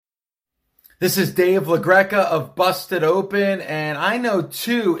This is Dave LaGreca of Busted Open, and I know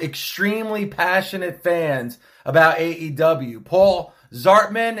two extremely passionate fans about AEW, Paul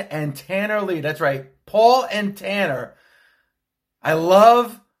Zartman and Tanner Lee. That's right, Paul and Tanner. I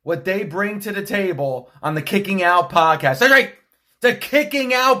love what they bring to the table on the Kicking Out podcast. That's right, the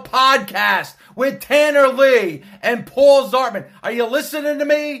Kicking Out podcast with Tanner Lee and Paul Zartman. Are you listening to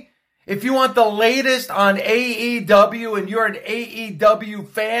me? If you want the latest on AEW and you're an AEW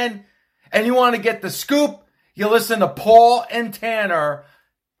fan, and you want to get the scoop, you listen to Paul and Tanner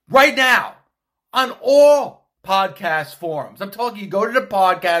right now on all podcast forums. I'm talking, you go to the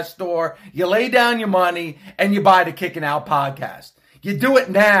podcast store, you lay down your money, and you buy the Kicking Out podcast. You do it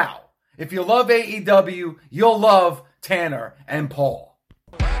now. If you love AEW, you'll love Tanner and Paul.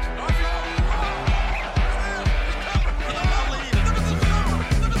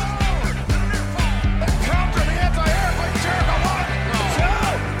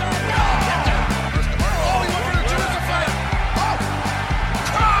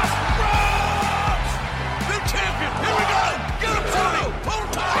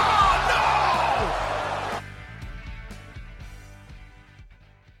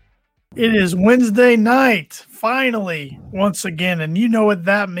 It is Wednesday night, finally, once again, and you know what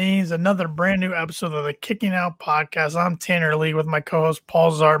that means. Another brand new episode of the Kicking Out podcast. I'm Tanner Lee with my co-host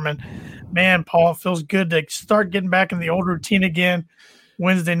Paul Zartman. Man, Paul, it feels good to start getting back in the old routine again.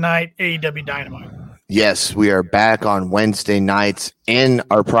 Wednesday night, AEW Dynamite. Yes, we are back on Wednesday nights in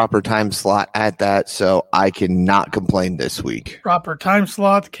our proper time slot at that, so I cannot complain this week. Proper time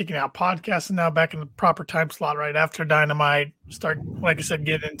slot, the Kicking Out podcast, and now back in the proper time slot right after Dynamite. Start, like I said,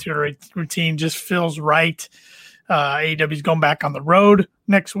 getting into a routine. Just feels right. AEW's going back on the road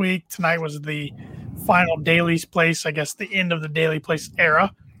next week. Tonight was the final Daily's Place, I guess the end of the Daily Place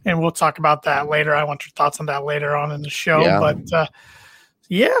era, and we'll talk about that later. I want your thoughts on that later on in the show, but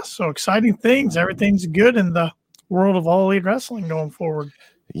yeah, so exciting things. Everything's good in the world of All Elite Wrestling going forward.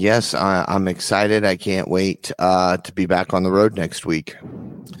 Yes, I'm excited. I can't wait to be back on the road next week.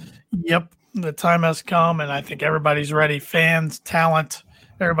 Yep, the time has come, and I think everybody's ready. Fans, talent,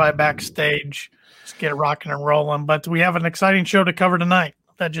 everybody backstage. Let's get it rocking and rolling. But we have an exciting show to cover tonight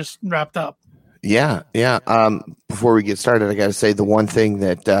that just wrapped up. Yeah. Before we get started, I got to say the one thing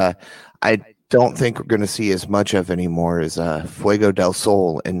that I don't think we're going to see as much of anymore is Fuego del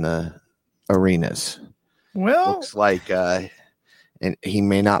Sol in the arenas. Well, looks like and he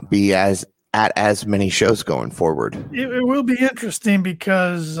may not be at as many shows going forward. It will be interesting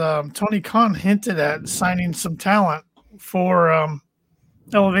because Tony Khan hinted at signing some talent for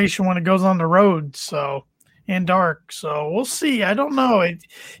Elevation when it goes on the road, and Dark. So we'll see. I don't know.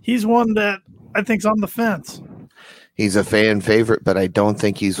 He's one that I think's on the fence. He's a fan favorite, but I don't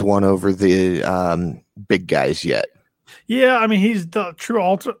think he's won over the big guys yet. Yeah, I mean, he's the true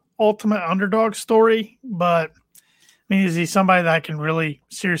ultimate underdog story, but I mean, is he somebody that I can really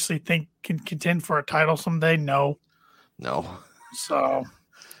seriously think can contend for a title someday? No. So,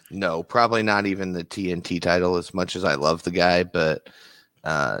 no, probably not even the TNT title as much as I love the guy, but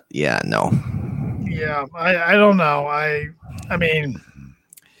no. Yeah, I don't know. I mean,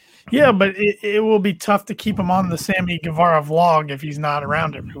 yeah, but it will be tough to keep him on the Sammy Guevara vlog if he's not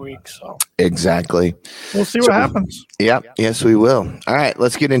around every week. So exactly. We'll see what happens. Yep. Yes, we will. All right,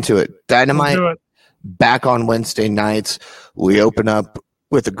 let's get into it. Dynamite back on Wednesday nights. We open up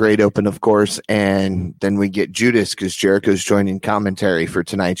with a great open, of course, and then we get Judas because Jericho's joining commentary for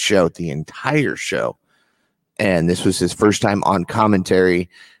tonight's show, the entire show. And this was his first time on commentary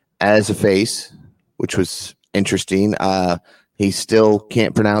as a face, which was interesting. He still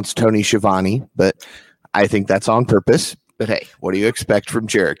can't pronounce Tony Schiavone, but I think that's on purpose. But hey, what do you expect from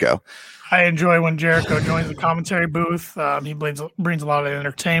Jericho? I enjoy when Jericho joins the commentary booth. He brings a lot of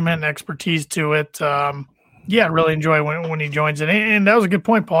entertainment and expertise to it. Yeah, I really enjoy when he joins it. And that was a good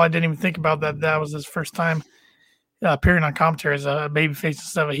point, Paul. I didn't even think about that. That was his first time appearing on commentary as a babyface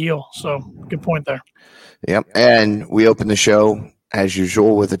instead of a heel. So good point there. Yep. And we open the show as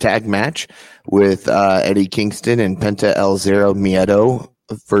usual with a tag match with Eddie Kingston and Penta El Zero Miedo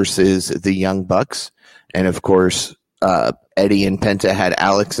versus the Young Bucks. And of course, Eddie and Penta had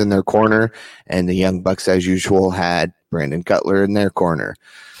Alex in their corner, and the Young Bucks, as usual, had Brandon Cutler in their corner.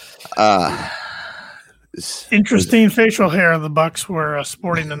 Interesting facial hair the Bucks were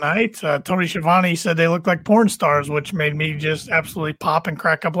sporting tonight. Tony Schiavone said they looked like porn stars, which made me just absolutely pop and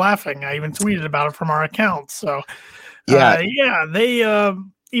crack up laughing. I even tweeted about it from our account. So, they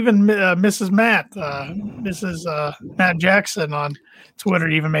even Mrs. Matt Jackson on Twitter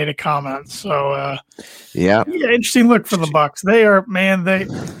even made a comment. So, interesting look for the Bucks. They are, man,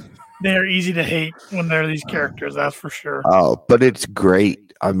 They are easy to hate when they're these characters, that's for sure. Oh, but it's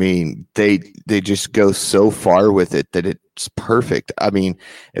great. I mean, they just go so far with it that it's perfect. I mean,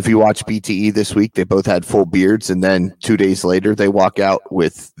 if you watch BTE this week, they both had full beards, and then 2 days later, they walk out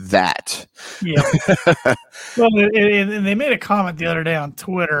with that. Yeah. Well, and they made a comment the other day on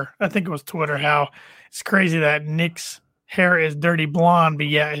Twitter. I think it was Twitter, how it's crazy that Nick's hair is dirty blonde, but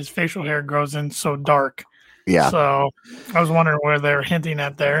yet his facial hair grows in so dark. Yeah. So I was wondering where they're hinting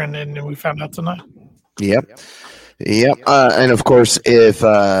at there, and then we found out tonight. Yep. And of course, if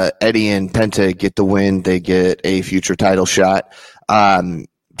Eddie and Penta get the win, they get a future title shot.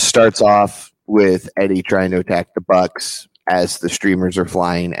 Starts off with Eddie trying to attack the Bucks as the streamers are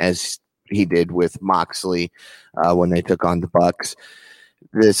flying, as he did with Moxley when they took on the Bucks.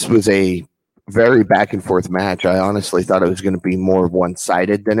 This was a very back and forth match. I honestly thought it was going to be more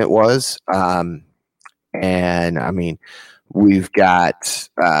one-sided than it was. And I mean, we've got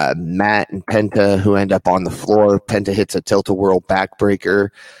Matt and Penta who end up on the floor. Penta hits a tilt-a-whirl backbreaker.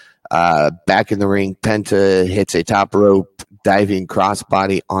 Back in the ring, Penta hits a top rope diving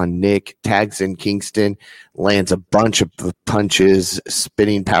crossbody on Nick, tags in Kingston, lands a bunch of punches,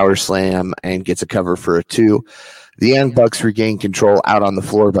 spinning power slam, and gets a cover for a 2. The Young Bucks regain control out on the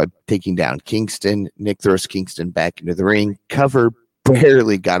floor by taking down Kingston. Nick throws Kingston back into the ring. Cover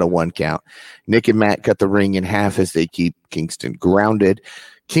barely got a 1 count. Nick and Matt cut the ring in half as they keep Kingston grounded.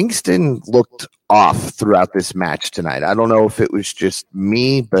 Kingston looked off throughout this match tonight. I don't know if it was just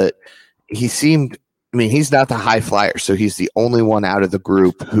me, but he seemed, I mean, he's not the high flyer, so he's the only one out of the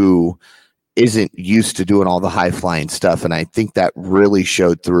group who isn't used to doing all the high flying stuff. And I think that really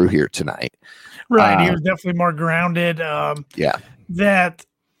showed through here tonight. Right. He was definitely more grounded. Yeah. That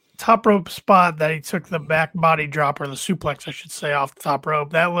top rope spot that he took the back body drop, or the suplex, I should say, off the top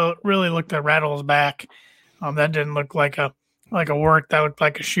rope, that really looked to rattle his back. That didn't look like a work. That looked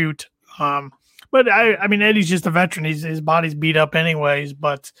like a shoot. But I mean, Eddie's just a veteran. His body's beat up anyways,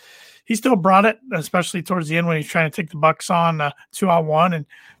 but he still brought it, especially towards the end when he's trying to take the Bucks on 2-on-1, and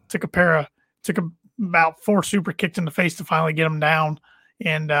took about 4 super kicks in the face to finally get him down.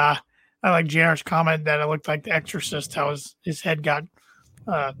 And I like JR's comment that it looked like The Exorcist, how his head got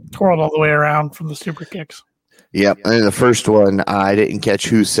twirled all the way around from the super kicks. Yep. And the first one, I didn't catch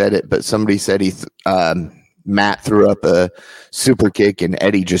who said it, but somebody said Matt threw up a super kick and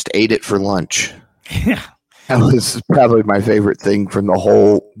Eddie just ate it for lunch. Yeah. That was probably my favorite thing from the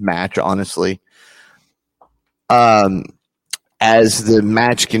whole match, honestly. As the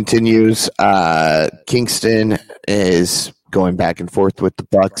match continues, Kingston is going back and forth with the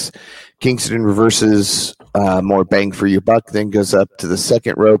Bucks. Kingston reverses more bang for your buck, then goes up to the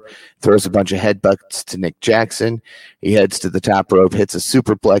second rope, throws a bunch of headbutts to Nick Jackson. He heads to the top rope, hits a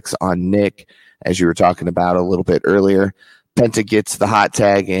superplex on Nick, as you were talking about a little bit earlier. Penta gets the hot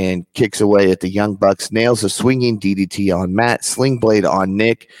tag and kicks away at the Young Bucks, nails a swinging DDT on Matt, sling blade on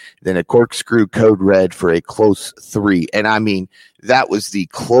Nick, then a corkscrew code red for a close 3. And I mean, that was the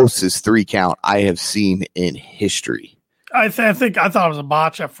closest 3 count I have seen in history. I thought it was a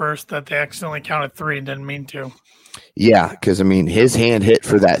botch at first, that they accidentally counted 3 and didn't mean to. Yeah, because, I mean, his hand hit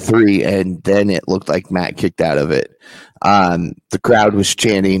for that 3, and then it looked like Matt kicked out of it. The crowd was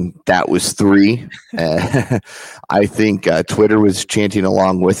chanting, that was 3. I think Twitter was chanting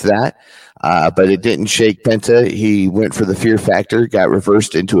along with that, but it didn't shake Penta. He went for the fear factor, got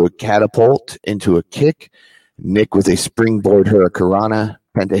reversed into a catapult, into a kick. Nick with a springboard hurricanrana.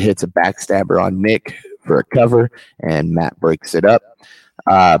 Penta hits a backstabber on Nick for a cover, and Matt breaks it up.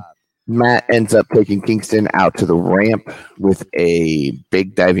 Matt ends up taking Kingston out to the ramp with a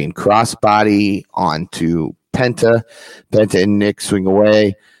big diving crossbody onto Penta. Penta and Nick swing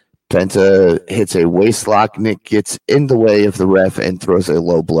away. Penta hits a waist lock. Nick gets in the way of the ref and throws a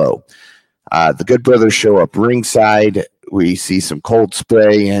low blow. The Good Brothers show up ringside. We see some cold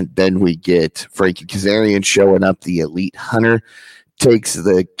spray, and then we get Frankie Kazarian showing up, the Elite Hunter. Takes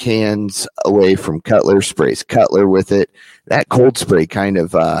the cans away from Cutler, sprays Cutler with it. That cold spray kind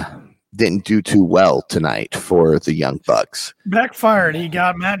of didn't do too well tonight for the Young Bucks. Backfired. He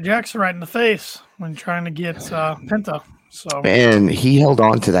got Matt Jackson right in the face when trying to get Penta. And he held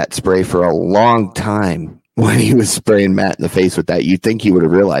on to that spray for a long time when he was spraying Matt in the face with that. You'd think he would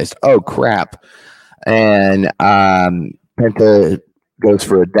have realized, oh, crap. And Penta goes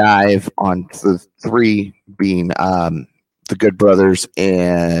for a dive on the 3, being the Good Brothers,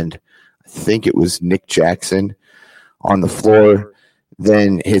 and I think it was Nick Jackson on the floor.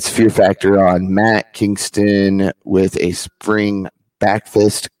 Then hits Fear Factor on Matt. Kingston with a spring back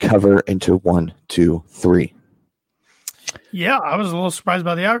fist cover into 1, 2, 3. Yeah, I was a little surprised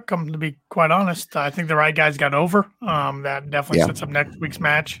by the outcome, to be quite honest. I think the right guys got over. That definitely sets up next week's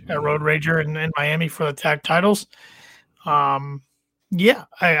match at Road Rager in Miami for the tag titles. I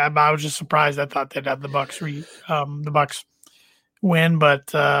was just surprised. I thought they'd have the Bucks win, but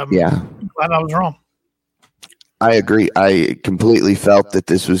glad I was wrong. I agree. I completely felt that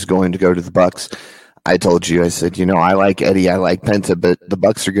this was going to go to the Bucks. I told you, I said, I like Eddie, I like Penta, but the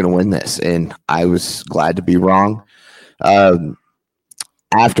Bucks are going to win this, and I was glad to be wrong. After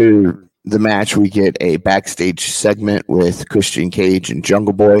the match, we get a backstage segment with Christian Cage and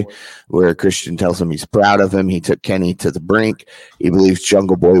Jungle Boy, where Christian tells him he's proud of him. He took Kenny to the brink. He believes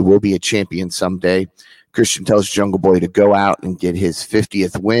Jungle Boy will be a champion someday. Christian tells Jungle Boy to go out and get his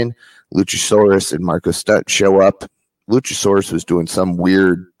 50th win. Luchasaurus and Marco Stunt show up. Luchasaurus was doing some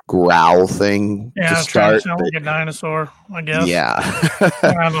weird growl thing to start. Sound like a dinosaur, I guess. Yeah.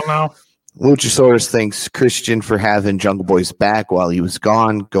 I don't know. Luchasaurus thanks Christian for having Jungle Boy's back while he was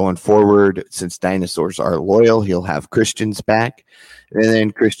gone. Going forward, since dinosaurs are loyal, he'll have Christian's back. And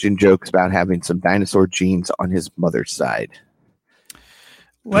then Christian jokes about having some dinosaur genes on his mother's side.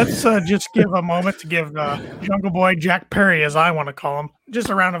 Let's just give a moment to give Jungle Boy, Jack Perry, as I want to call him, just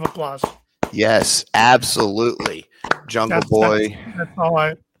a round of applause. Yes, absolutely. Jungle Boy.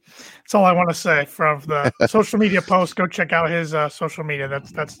 That's all I want to say from the social media post. Go check out his social media.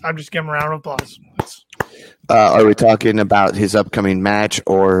 That's. I'm just giving him a round of applause. Are we talking about his upcoming match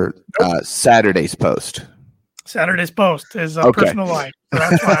or Saturday's post? Saturday's post is personal life. So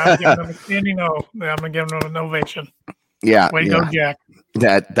that's why I'm giving him a standing O. I'm going to give him an ovation. Yeah. Way to go, Jack.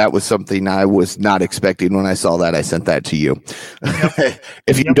 That was something I was not expecting when I saw that. I sent that to you. Yep.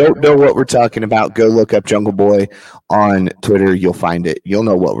 If you don't know what we're talking about, go look up Jungle Boy on Twitter. You'll find it. You'll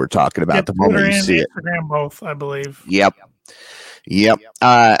know what we're talking about the moment you see it. Instagram both, I believe. Yep.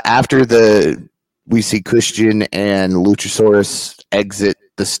 After we see Christian and Luchasaurus exit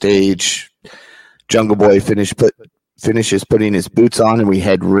the stage, Jungle Boy finishes putting his boots on, and we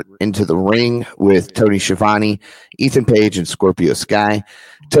head into the ring with Tony Schiavone, Ethan Page, and Scorpio Sky.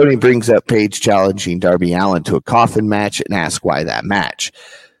 Tony brings up Page challenging Darby Allin to a coffin match and asks why that match.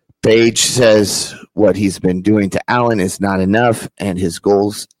 Page says what he's been doing to Allin is not enough, and his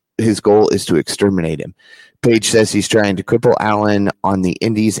goal is to exterminate him. Page says he's trying to cripple Allin on the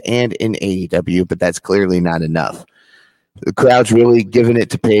Indies and in AEW, but that's clearly not enough. The crowd's really giving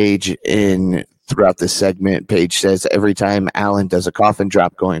it to Page throughout this segment. Page says every time Allin does a coffin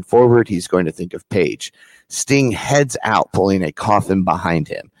drop going forward, he's going to think of Page. Sting heads out, pulling a coffin behind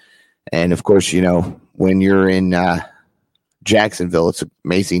him. And of course, when you're in Jacksonville, it's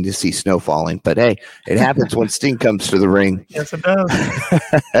amazing to see snow falling. But hey, it happens when Sting comes to the ring. Yes, it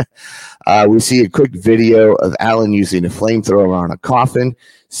does. We see a quick video of Allin using a flamethrower on a coffin.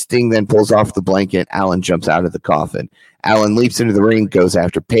 Sting then pulls off the blanket. Allin jumps out of the coffin. Allin leaps into the ring, goes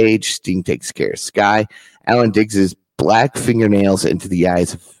after Page. Sting takes care of Sky. Allin digs his black fingernails into the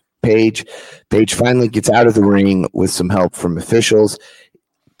eyes of Page. Page finally gets out of the ring with some help from officials.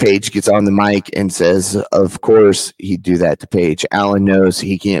 Page gets on the mic and says, of course, he'd do that to Page. Allin knows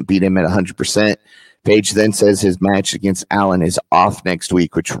he can't beat him at 100%. Page then says his match against Allin is off next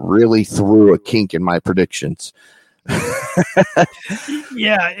week, which really threw a kink in my predictions.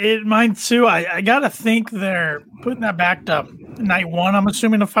 Mine too. I gotta think they're putting that back to night one. I'm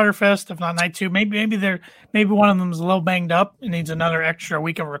assuming of Fyter Fest, if not night two. Maybe one of them is a little banged up and needs another extra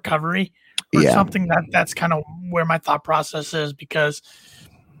week of recovery or something. That's kind of where my thought process is, because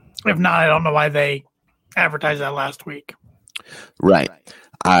if not, I don't know why they advertised that last week. Right.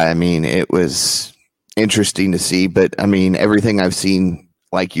 I mean, it was interesting to see, but I mean, everything I've seen,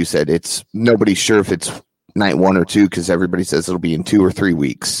 like you said, nobody's sure if it's night 1 or 2, because everybody says it'll be in 2 or 3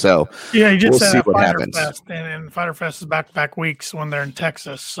 weeks. So you just we'll said see what happens. Fest, and Fyter Fest is back weeks when they're in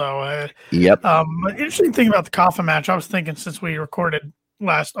Texas. So yep. Interesting thing about the coffin match, I was thinking since we recorded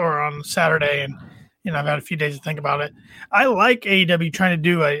on Saturday, and I've had a few days to think about it. I like AEW trying to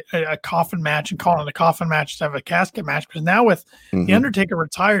do a coffin match and calling it a coffin match to have a casket match, because now with The Undertaker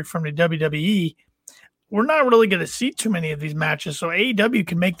retired from the WWE, we're not really going to see too many of these matches. So AEW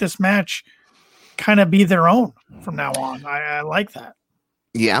can make this match kind of be their own from now on. I like that.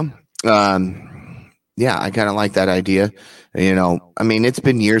 Yeah. I kind of like that idea. I mean, it's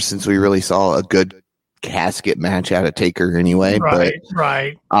been years since we really saw a good casket match out of Taker anyway.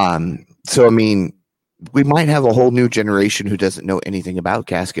 Right. So, I mean, we might have a whole new generation who doesn't know anything about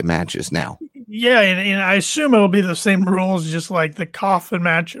casket matches now. Yeah, and I assume it'll be the same rules, just like the coffin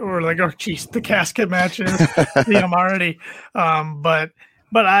match or the casket matches. I'm already. But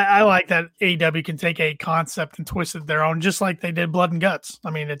But I like that AEW can take a concept and twist it their own, just like they did Blood and Guts. I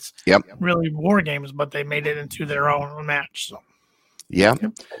mean, it's really war games, but they made it into their own match. So. Yeah.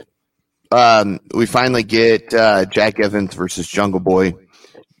 We finally get Jack Evans versus Jungle Boy.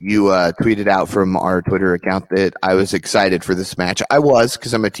 You tweeted out from our Twitter account that I was excited for this match. I was,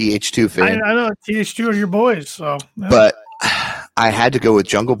 because I'm a TH2 fan. I know TH2 are your boys. So, yeah. But I had to go with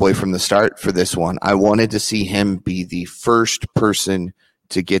Jungle Boy from the start for this one. I wanted to see him be the first person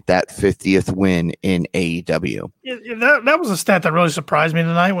to get that 50th win in AEW. Yeah, that was a stat that really surprised me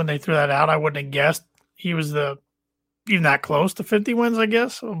tonight when they threw that out. I wouldn't have guessed he was even that close to 50 wins, I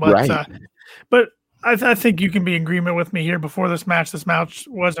guess. But right. But I think you can be in agreement with me here. Before this match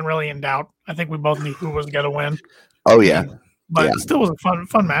wasn't really in doubt. I think we both knew who was going to win. Oh, yeah. But it still was a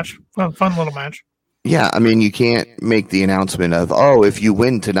fun match, fun little match. Yeah, I mean, you can't make the announcement of, if you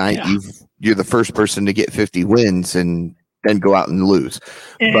win tonight, you're the first person to get 50 wins and then go out and lose.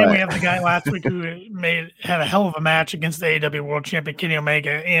 And we have the guy last week who had a hell of a match against the AEW World Champion Kenny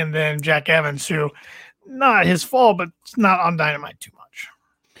Omega, and then Jack Evans, who not his fault, but it's not on Dynamite too much.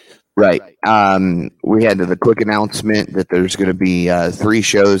 Right. We had the quick announcement that there's going to be 3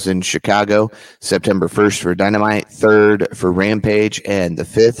 shows in Chicago, September 1st for Dynamite, 3rd for Rampage, and the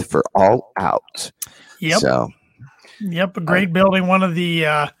 5th for All Out. Yep. A great building, one of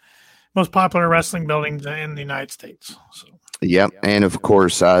the most popular wrestling buildings in the United States. So. Yep, and of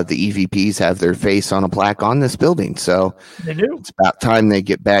course, the EVPs have their face on a plaque on this building, so they do. It's about time they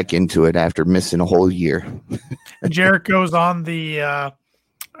get back into it after missing a whole year. Jericho's on the,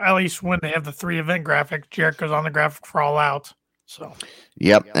 at least when they have the 3 event graphic, Jericho's on the graphic for All Out. So.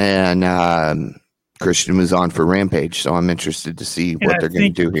 Yep, and Christian was on for Rampage, so I'm interested to see what they're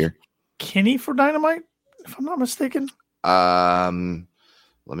going to do here. Kenny for Dynamite, if I'm not mistaken.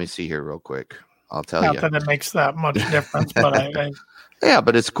 Let me see here real quick. I'll tell you. Not that it makes that much difference, but yeah,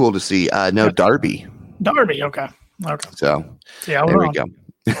 but it's cool to see. No, Darby. Darby, okay. So yeah, there we go.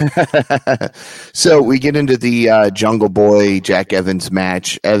 So we get into the Jungle Boy Jack Evans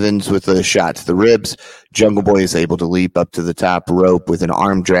match. Evans with a shot to the ribs. Jungle Boy is able to leap up to the top rope with an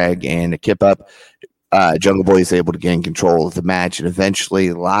arm drag and a kip up. Jungle Boy is able to gain control of the match and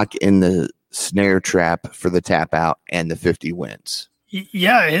eventually lock in the snare trap for the tap out, and the 50 wins.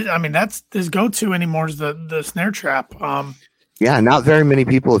 Yeah, I mean, that's his go-to anymore is the snare trap. Yeah, not very many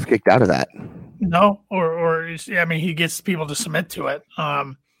people have kicked out of that. No, or I mean, he gets people to submit to it.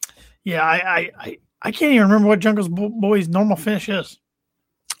 Yeah, I can't even remember what Jungle Boy's normal finish is.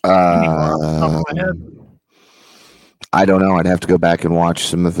 I don't know. I'd have to go back and watch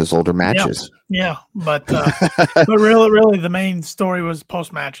some of his older matches. Yeah, but really, the main story was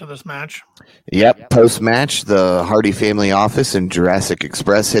post-match of this match. Yep, post-match, the Hardy family office and Jurassic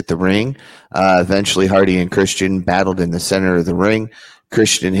Express hit the ring. Eventually, Hardy and Christian battled in the center of the ring.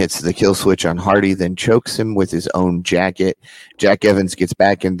 Christian hits the kill switch on Hardy, then chokes him with his own jacket. Jack Evans gets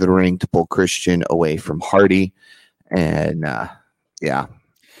back into the ring to pull Christian away from Hardy. And,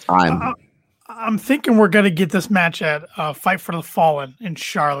 I'm thinking we're going to get this match at Fight for the Fallen in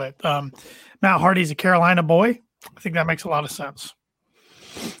Charlotte. Matt Hardy's a Carolina boy. I think that makes a lot of sense.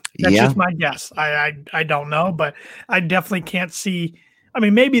 That's just my guess. I don't know, but I definitely can't see. I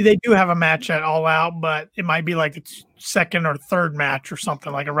mean, maybe they do have a match at All Out, but it might be like the second or third match or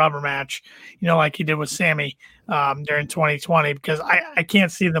something, like a rubber match, like he did with Sammy during 2020, because I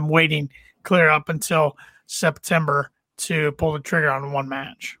can't see them waiting clear up until September to pull the trigger on one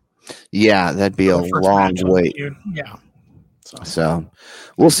match. Yeah, that'd be a long wait. Yeah. So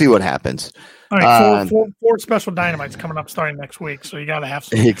we'll see what happens. All right, four special Dynamites coming up starting next week, so you got to have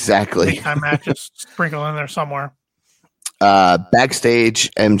some exactly big-time matches sprinkled in there somewhere. Backstage,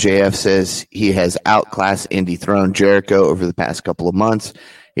 MJF says he has outclassed and dethroned Jericho over the past couple of months.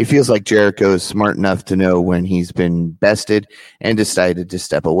 He feels like Jericho is smart enough to know when he's been bested and decided to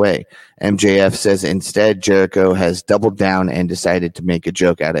step away. MJF says instead Jericho has doubled down and decided to make a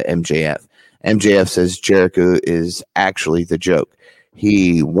joke out of MJF. MJF says Jericho is actually the joke.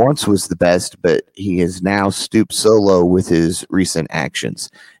 He once was the best, but he has now stooped so low with his recent actions.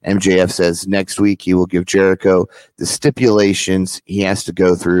 MJF says next week he will give Jericho the stipulations he has to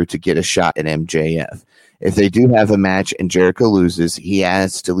go through to get a shot at MJF. If they do have a match and Jericho loses, he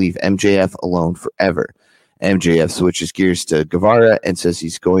has to leave MJF alone forever. MJF switches gears to Guevara and says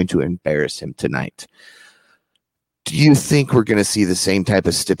he's going to embarrass him tonight. Do you think we're going to see the same type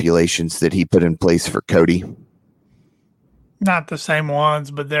of stipulations that he put in place for Cody? Not the same ones,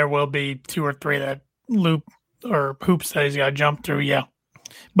 but there will be 2 or 3 that loop or hoops that he's got to jump through. Yeah.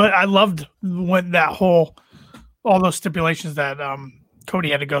 But I loved when all those stipulations that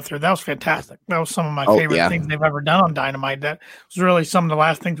Cody had to go through. That was fantastic. That was some of my Oh, favorite yeah. things they've ever done on Dynamite. That was really some of the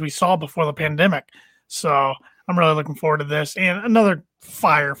last things we saw before the pandemic. So I'm really looking forward to this. And another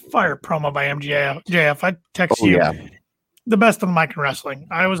fire promo by MJF. JF, I text Oh, you yeah. the best of the mic in wrestling.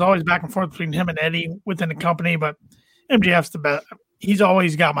 I was always back and forth between him and Eddie within the company, but MJF's the best. He's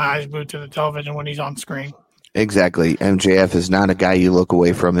always got my eyes glued to the television when he's on screen. Exactly. MJF is not a guy you look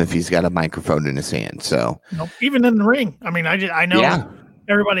away from if he's got a microphone in his hand. So nope. Even in the ring. I mean, I know Yeah.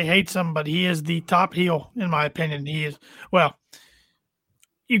 everybody hates him, but he is the top heel, in my opinion. He is, well,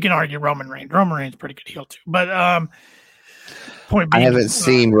 you can argue Roman Reigns. Roman Reigns is a pretty good heel too. But point being, I haven't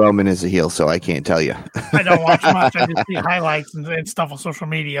seen Roman as a heel, so I can't tell you. I don't watch much. I just see highlights and stuff on social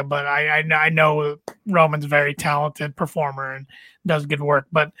media. But I know Roman's a very talented performer and does good work.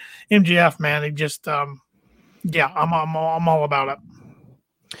 But MJF, man, he just yeah, I'm all about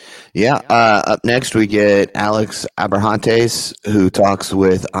it. Yeah. Up next, we get Alex Abrahantes, who talks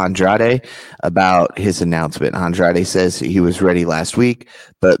with Andrade about his announcement. Andrade says he was ready last week,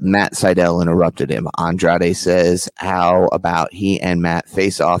 but Matt Sydal interrupted him. Andrade says, how about he and Matt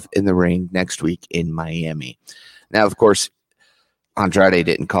face off in the ring next week in Miami? Now, of course, Andrade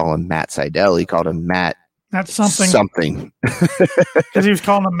didn't call him Matt Sydal. He called him Matt That's something. Because he was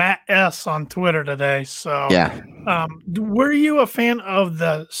calling him Matt S on Twitter today. So Yeah. Were you a fan of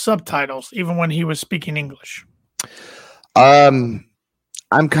the subtitles, even when he was speaking English?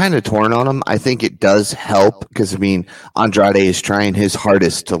 I'm kind of torn on him. I think it does help because, I mean, Andrade is trying his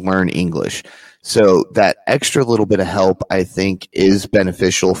hardest to learn English. So that extra little bit of help, I think, is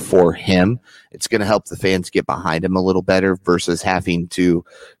beneficial for him. It's going to help the fans get behind him a little better versus having to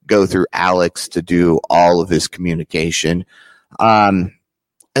go through Alex to do all of his communication.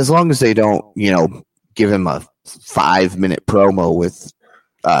 As long as they don't, give him a 5-minute promo with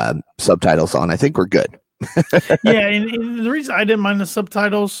subtitles on, I think we're good. Yeah, and the reason I didn't mind the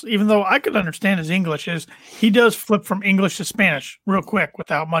subtitles, even though I could understand his English, is he does flip from English to Spanish real quick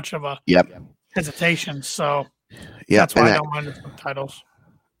without much of a hesitation. So that's why I don't mind the subtitles.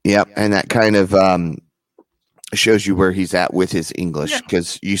 Yep, and that kind of shows you where he's at with his English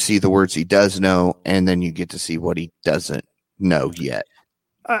because you see the words he does know, and then you get to see what he doesn't know yet.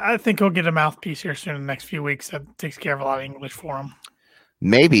 I think he'll get a mouthpiece here soon in the next few weeks that takes care of a lot of English for him.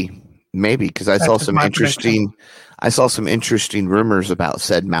 Maybe because I saw some interesting rumors about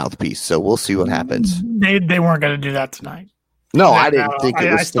said mouthpiece. So we'll see what happens. They weren't going to do that tonight. No, I didn't think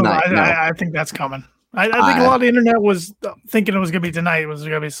it was tonight. I think that's coming. I think a lot of the internet was thinking it was going to be tonight. It was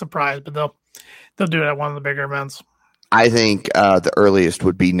going to be a surprise, but they'll do it at one of the bigger events. I think the earliest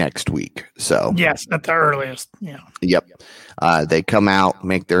would be next week. So yes, at the earliest. Yeah. Yep. They come out,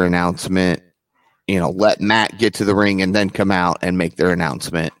 make their announcement. Let Matt get to the ring and then come out and make their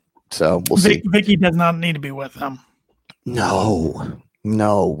announcement. So we'll see. Vicky does not need to be with them.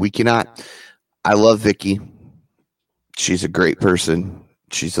 No, we cannot. I love Vicky. She's a great person.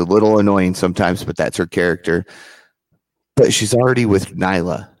 She's a little annoying sometimes, but that's her character. But she's already with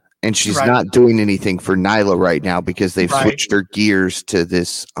Nyla, and she's not doing anything for Nyla right now because they've switched their gears to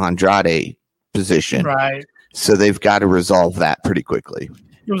this Andrade position. Right. So they've got to resolve that pretty quickly.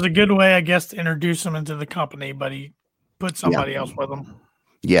 It was a good way, I guess, to introduce him into the company, but he put somebody else with him.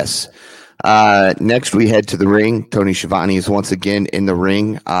 Yes. Next, we head to the ring. Tony Schiavone is once again in the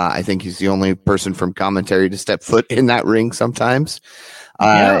ring. I think he's the only person from commentary to step foot in that ring sometimes.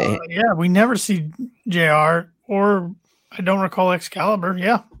 We never see JR, or I don't recall Excalibur.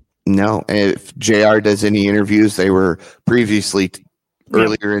 Yeah. No. If JR does any interviews, they were previously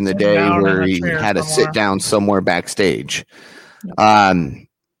earlier in the day where he had to sit down somewhere backstage.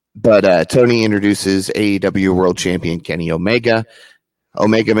 But Tony introduces AEW World Champion Kenny Omega.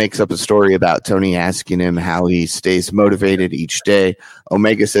 Omega makes up a story about Tony asking him how he stays motivated each day.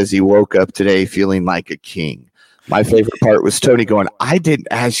 Omega says he woke up today feeling like a king. My favorite part was Tony going, I didn't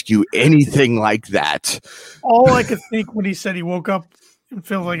ask you anything like that. All I could think when he said he woke up and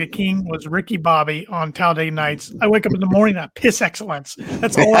feels like a king was Ricky Bobby on Talladega Nights. I wake up in the morning and I piss excellence.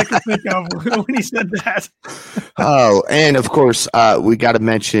 That's all I could think of when he said that. Oh, and of course, we got to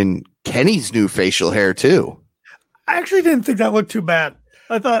mention Kenny's new facial hair too. I actually didn't think that looked too bad.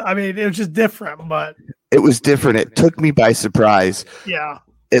 It was just different, but it was different. It took me by surprise. Yeah.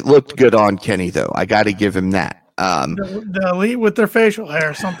 It looked good on Kenny though. I got to give him that. The elite with their facial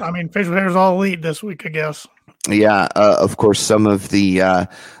hair. Facial hair is all elite this week, I guess. Yeah. Of course, some of the,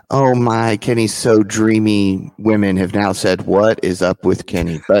 oh my, Kenny's so dreamy women have now said, what is up with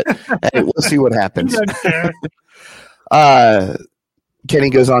Kenny? But hey, we'll see what happens.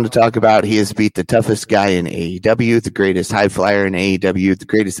 Kenny goes on to talk about he has beat the toughest guy in AEW, the greatest high flyer in AEW, the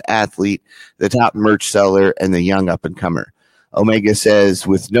greatest athlete, the top merch seller, and the young up-and-comer. Omega says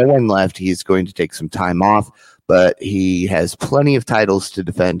with no one left, he's going to take some time off, but he has plenty of titles to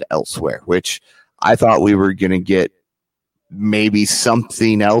defend elsewhere, which I thought we were going to get maybe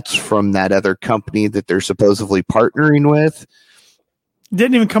something else from that other company that they're supposedly partnering with.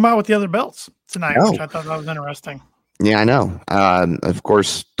 Didn't even come out with the other belts tonight, No. which I thought that was interesting. Yeah, I know. Of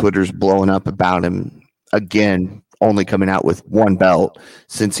course, Twitter's blowing up about him again, only coming out with one belt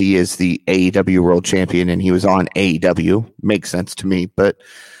since he is the AEW World Champion and he was on AEW. Makes sense to me, but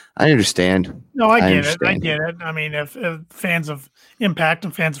I understand. No, I get it. I get it. I mean, if fans of Impact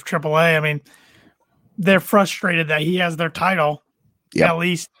and fans of AAA, I mean, they're frustrated that he has their title. Yep. At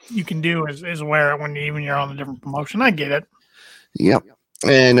least you can do is wear it when you're on a different promotion. I get it. Yep.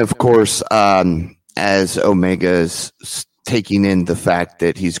 And of course, as Omega's taking in the fact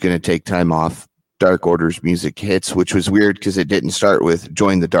that he's going to take time off, Dark Order's music hits, which was weird because it didn't start with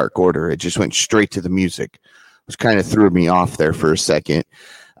join the Dark Order. It just went straight to the music, which kind of threw me off there for a second.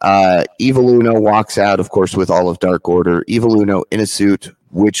 Evil Uno walks out, of course, with all of Dark Order. Evil Uno in a suit,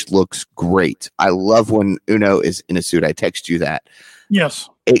 which looks great. I love when Uno is in a suit. I text you that. Yes.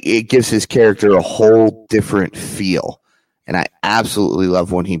 It gives his character a whole different feel. And I absolutely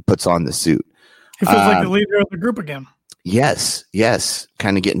love when he puts on the suit. He feels like the leader of the group again. Yes.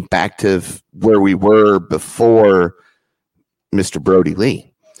 Kind of getting back to where we were before Mr. Brody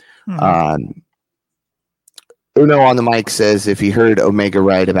Lee. Mm-hmm. Uno on the mic says if he heard Omega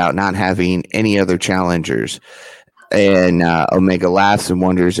right about not having any other challengers, and Omega laughs and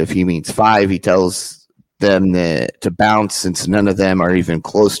wonders if he means 5. He tells them to bounce since none of them are even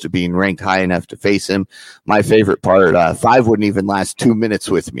close to being ranked high enough to face him. My favorite part, 5 wouldn't even last 2 minutes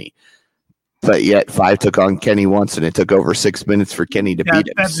with me. But yet 5 took on Kenny once, and it took over 6 minutes for Kenny to beat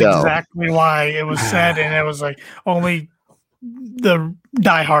him. That's exactly why it was said, and it was like only the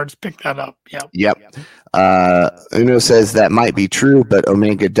diehards picked that up. Yep. Uno says that might be true, but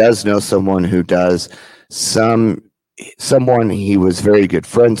Omega does know someone who does. Someone he was very good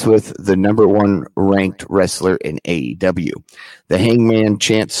friends with, the number 1 ranked wrestler in AEW. The Hangman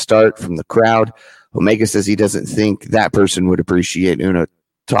chants start from the crowd. Omega says he doesn't think that person would appreciate Uno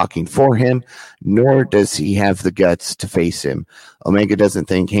talking for him, nor does he have the guts to face him. Omega doesn't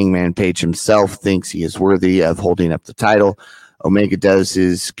think Hangman Page himself thinks he is worthy of holding up the title. Omega does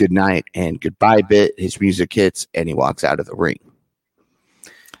his good night and goodbye bit. His music hits, and he walks out of the ring.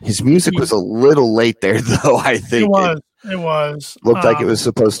 His music was a little late there, though, I think. It was. Looked like it was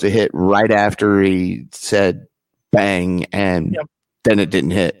supposed to hit right after he said bang, and then it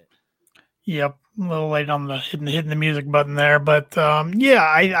didn't hit. Yep. A little late on the hitting the music button there. But,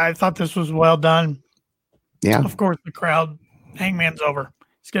 I thought this was well done. Yeah. Of course, the crowd, Hangman's over.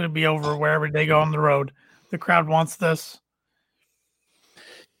 It's going to be over wherever they go on the road. The crowd wants this.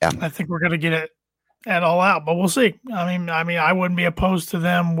 Yeah. I think we're going to get it at All Out, but we'll see. I mean, I wouldn't be opposed to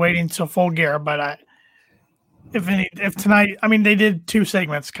them waiting till Full Gear, but if tonight, I mean, they did 2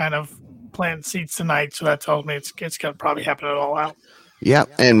 segments kind of planting seeds tonight, so that tells me it's going to probably happen at All Out. Yeah,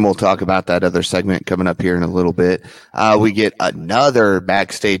 and we'll talk about that other segment coming up here in a little bit. We get another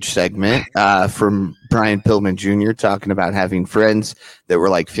backstage segment from Brian Pillman Jr. talking about having friends that were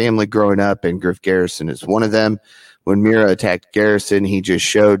like family growing up, and Griff Garrison is one of them. When Miro attacked Garrison, he just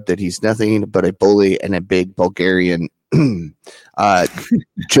showed that he's nothing but a bully and a big Bulgarian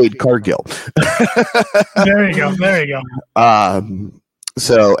Jade Cargill. There you go.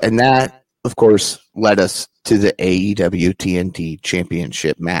 So, and that, of course, led us to the AEW TNT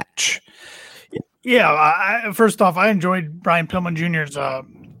Championship match. Yeah, first off, I enjoyed Brian Pillman Jr.'s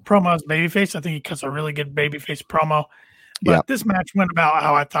promo as babyface. I think he cuts a really good babyface promo. But this match went about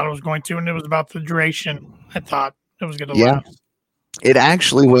how I thought it was going to, and it was about the duration. I thought it was going to last. It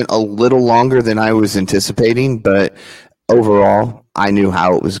actually went a little longer than I was anticipating, but overall, I knew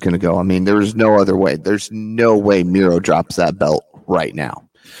how it was going to go. I mean, there was no other way. There's no way Miro drops that belt right now.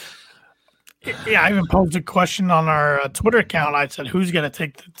 Yeah, I even posed a question on our Twitter account. I said, "Who's going to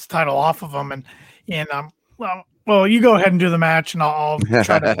take this title off of him?" And well, you go ahead and do the match, and I'll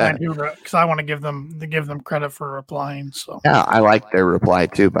try to find who, because I want to give them credit for replying. So yeah, I like their reply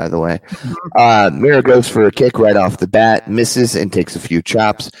too. By the way, Miro goes for a kick right off the bat, misses and takes a few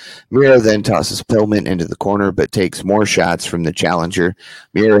chops. Miro then tosses Pillman into the corner, but takes more shots from the challenger.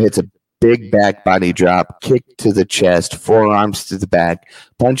 Miro hits a big back body drop, kick to the chest, forearms to the back,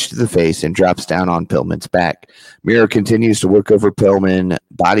 punch to the face, and drops down on Pillman's back. Miro continues to work over Pillman,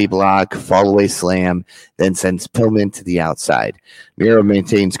 body block, fall away slam, then sends Pillman to the outside. Miro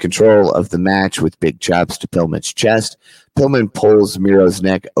maintains control of the match with big chops to Pillman's chest. Pillman pulls Miro's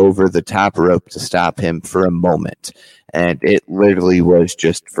neck over the top rope to stop him for a moment, And it literally was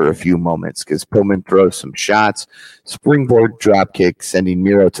just for a few moments because Pillman throws some shots, springboard drop kick, sending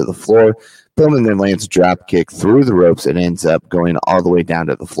Miro to the floor. Pillman then lands a drop kick through the ropes and ends up going all the way down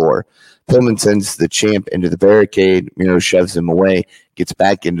to the floor. Pillman sends the champ into the barricade. Miro shoves him away, gets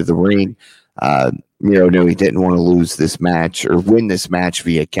back into the ring. Miro knew he didn't want to lose this match or win this match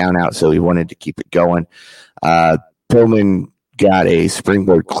via countout, so he wanted to keep it going. Pillman got a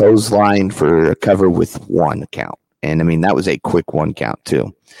springboard clothesline for a cover with 1 count. And, I mean, that was a quick 1 count,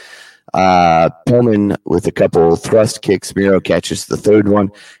 too. Pillman with a couple thrust kicks. Miro catches the third one,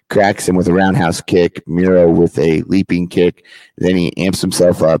 cracks him with a roundhouse kick. Miro with a leaping kick. Then he amps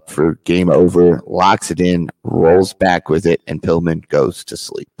himself up for game over, locks it in, rolls back with it, and Pillman goes to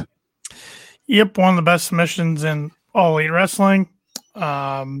sleep. Yep, one of the best submissions in All Elite Wrestling.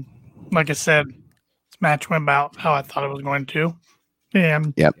 Like I said, this match went about how I thought it was going to.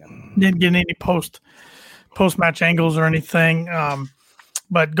 And didn't get any post-match angles or anything.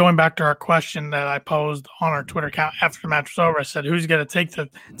 But going back to our question that I posed on our Twitter account after the match was over, I said, who's going to take the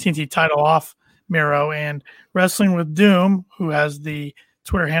TNT title off Miro? And Wrestling with Doom, who has the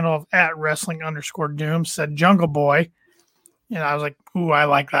Twitter handle of @wrestling_Doom, said Jungle Boy. And I was like, ooh, I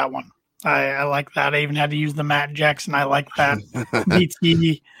like that one. I like that. I even had to use the Matt Jackson. I like that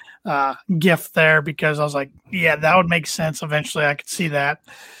BT gift there because I was like, yeah, that would make sense. Eventually I could see that.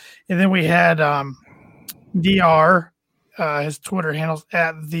 And then we had DR, his Twitter handles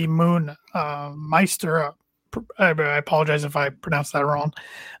 @TheMoonMeister. I apologize if I pronounced that wrong.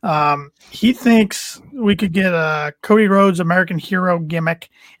 He thinks we could get a Cody Rhodes American Hero gimmick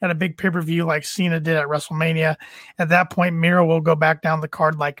at a big pay-per-view like Cena did at WrestleMania. At that point, Miro will go back down the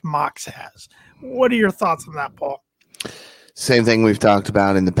card like Mox has. What are your thoughts on that, Paul? Same thing we've talked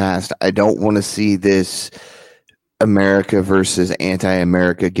about in the past. I don't want to see this America versus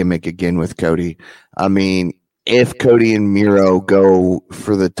anti-America gimmick again with Cody. I mean, if Cody and Miro go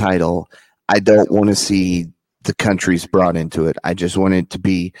for the title, I don't want to see the countries brought into it. I just want it to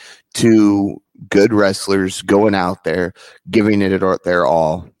be 2 good wrestlers going out there, giving it their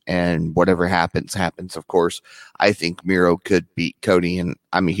all, and whatever happens, happens, of course. I think Miro could beat Cody, and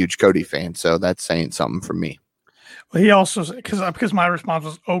I'm a huge Cody fan, so that's saying something for me. Well, he also, because my response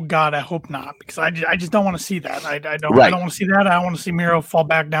was, oh, God, I hope not, because I just don't want to see that. I don't want to see that. I want to see Miro fall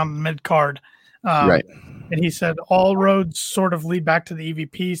back down the mid-card. Right. And he said, all roads sort of lead back to the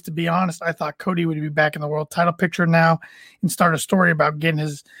EVPs. To be honest, I thought Cody would be back in the world title picture now and start a story about getting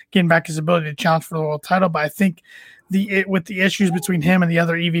back his ability to challenge for the world title. But I think with the issues between him and the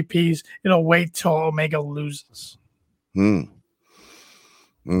other EVPs, it'll wait till Omega loses. Okay.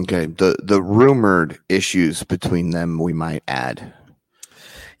 The rumored issues between them, we might add.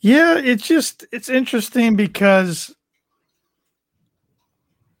 Yeah, it's interesting because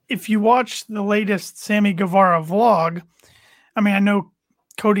if you watch the latest Sammy Guevara vlog, I mean, I know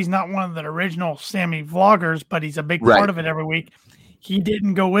Cody's not one of the original Sammy vloggers, but he's a big part of it every week. He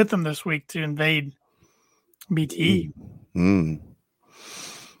didn't go with them this week to invade BTE.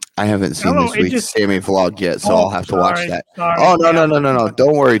 I haven't seen this week's Sammy vlog yet, so I'll have to watch that. No.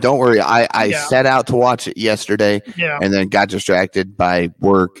 Don't worry. I set out to watch it yesterday and then got distracted by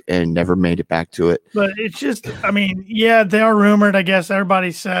work and never made it back to it. But it's just, I mean, yeah, they are rumored. I guess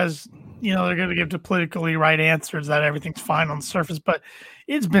everybody says, they're going to give the politically right answers that everything's fine on the surface. But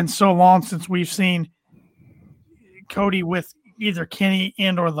it's been so long since we've seen Cody with either Kenny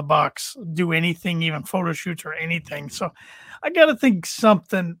and or the Bucks do anything, even photo shoots or anything. So I got to think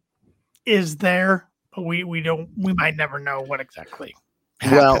something is there, but we might never know what exactly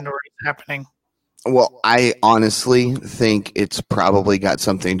happened or is happening. Well, I honestly think it's probably got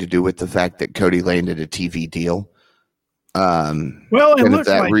something to do with the fact that Cody landed a TV deal. It looks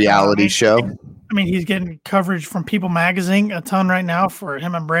that like reality show. I mean, he's getting coverage from People Magazine a ton right now for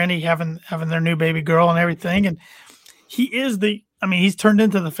him and Brandy having their new baby girl and everything, and he's turned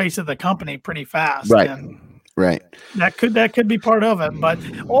into the face of the company pretty fast, Right. That could be part of it. But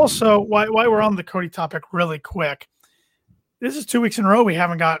also, why we're on the Cody topic really quick, this is 2 weeks in a row we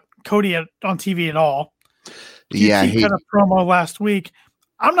haven't got Cody on TV at all. He cut a promo last week.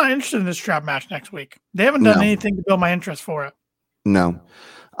 I'm not interested in this strap match next week. They haven't done anything to build my interest for it. No.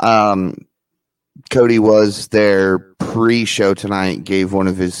 Cody was there pre-show tonight, gave one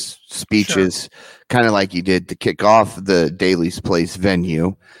of his speeches, kind of like he did to kick off the Daily's Place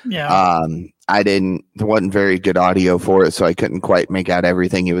venue. Yeah. There wasn't very good audio for it, so I couldn't quite make out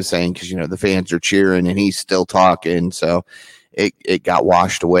everything he was saying because, the fans are cheering and he's still talking. So it got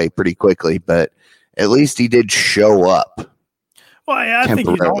washed away pretty quickly, but at least he did show up. Well, I think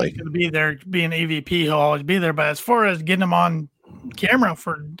he's always going to be there. Being AVP, he'll always be there. But as far as getting him on camera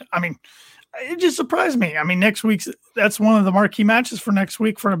it just surprised me. I mean, that's one of the marquee matches for next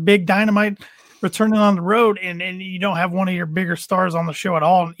week for a big Dynamite returning on the road, and you don't have one of your bigger stars on the show at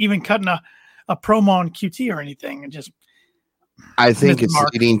all, even cutting a promo on QT or anything. And just, I think it's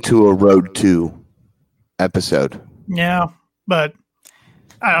leading to a Road 2 episode. Yeah, but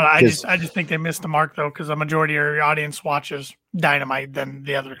I don't know. I just think they missed the mark though, because the majority of your audience watches Dynamite than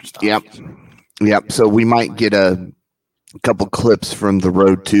the other stuff. Yep. So we might get a couple clips from the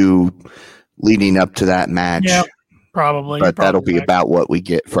Road 2 leading up to that match. Yeah, probably. But that'll be about what we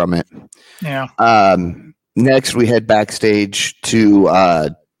get from it. Yeah. Next, we head backstage to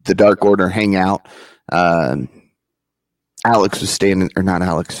the Dark Order hangout. Alex was standing, or not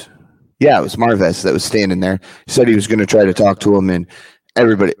Alex. Yeah, it was Marvez that was standing there. He said he was going to try to talk to him, and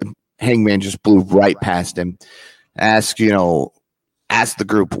Hangman just blew right past him. Asked the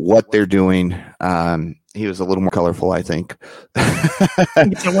group what they're doing. He was a little more colorful, I think.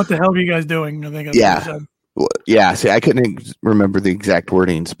 So what the hell are you guys doing? I think yeah. See, I couldn't remember the exact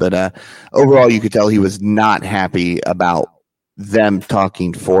wordings, but overall, you could tell he was not happy about them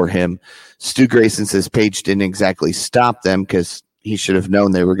talking for him. Stu Grayson says Paige didn't exactly stop them because he should have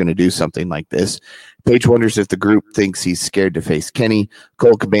known they were going to do something like this. Paige wonders if the group thinks he's scared to face Kenny.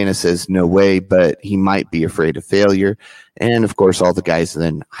 Cole Cabana says no way, but he might be afraid of failure. And of course, all the guys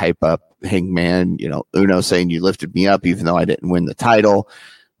then hype up Hangman. Uno saying you lifted me up even though I didn't win the title.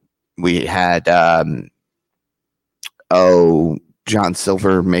 We had John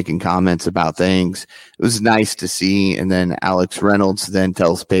Silver making comments about things. It was nice to see. And then Alex Reynolds then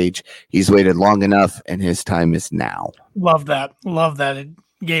tells Paige he's waited long enough and his time is now. Love that. It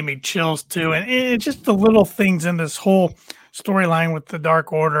gave me chills too. And it's just the little things in this whole storyline with the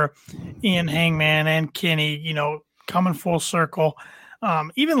Dark Order, Ian Hangman and Kenny, coming full circle.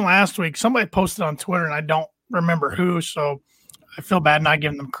 Even last week, somebody posted on Twitter, and I don't remember who, so I feel bad not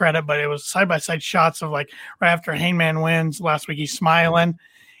giving them credit, but it was side-by-side shots of like right after Hangman wins last week, he's smiling,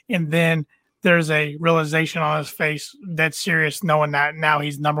 and then there's a realization on his face that's serious, knowing that now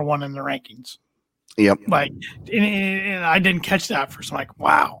he's number one in the rankings. Yep. And I didn't catch that first. I'm like,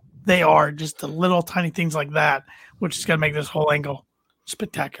 wow, they are just the little tiny things like that, which is going to make this whole angle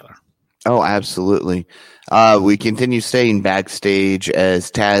spectacular. Oh, absolutely. We continue staying backstage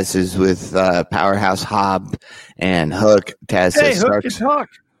as Taz is with Powerhouse Hobb and Hook. Taz says, Hook can talk.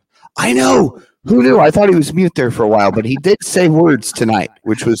 I know. Who knew? I thought he was mute there for a while, but he did say words tonight,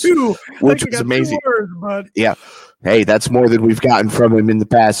 which was amazing. Words, but... Yeah. Hey, that's more than we've gotten from him in the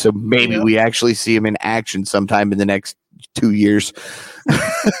past, so maybe we actually see him in action sometime in the next 2 years.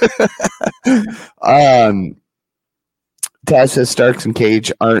 Taz says Starks and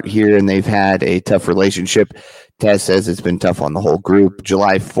Cage aren't here and they've had a tough relationship. Taz says it's been tough on the whole group.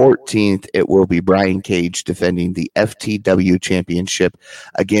 July 14th, it will be Brian Cage defending the FTW championship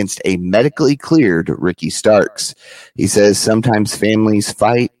against a medically cleared Ricky Starks. He says sometimes families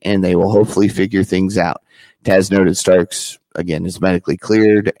fight and they will hopefully figure things out. Taz noted Starks, again, is medically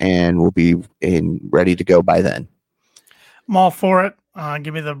cleared and will be ready to go by then. I'm all for it.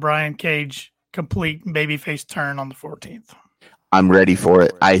 Give me the Brian Cage complete babyface turn on the 14th. I'm ready for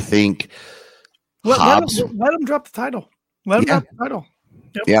it. I think let him drop the title. Let him drop the title.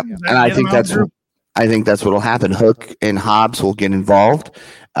 Yep. Yeah, and I think that's what will happen. Hook and Hobbs will get involved.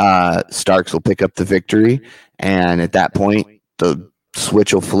 Starks will pick up the victory, and at that point, the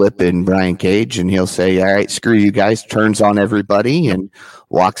switch will flip in Brian Cage, and he'll say, "All right, screw you guys," turns on everybody, and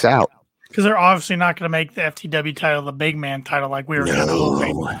walks out. Because they're obviously not going to make the FTW title the big man title like we were kind of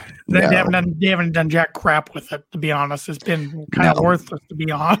hoping. They haven't done jack crap with it, to be honest. It's been kind of worthless to be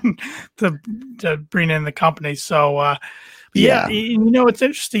on to bring in the company. So, it's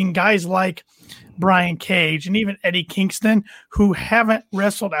interesting. Guys like Brian Cage and even Eddie Kingston, who haven't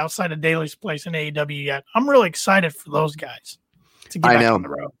wrestled outside of Daly's place in AEW yet. I'm really excited for those guys to get back on the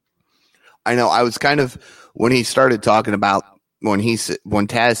road. I know. I was kind of, when he started talking about, when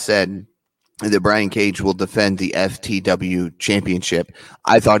Taz said that Brian Cage will defend the FTW championship,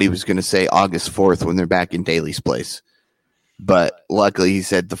 I thought he was going to say August 4th when they're back in Daly's place. But luckily he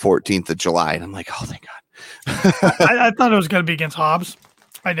said the 14th of July. And I'm like, oh, thank God. I thought it was going to be against Hobbs.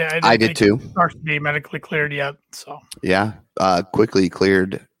 I did too. Starts to be medically cleared yet. So yeah, quickly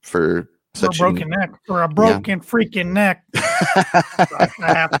cleared for such a broken neck or a broken freaking neck.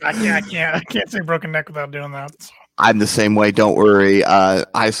 I can't say broken neck without doing that. So. I'm the same way. Don't worry.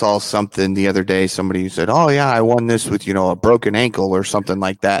 I saw something the other day. Somebody said, "Oh yeah, I won this with a broken ankle or something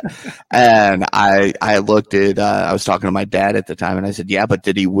like that." And I looked at. I was talking to my dad at the time, and I said, "Yeah, but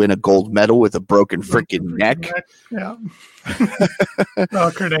did he win a gold medal with a broken freaking neck?" Yeah.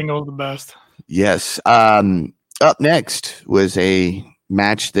 Kurt Angle's the best. Yes. Up next was a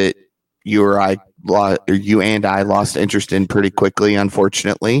match that you and I lost interest in pretty quickly,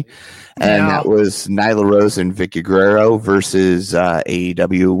 unfortunately. And that was Nyla Rose and Vicky Guerrero versus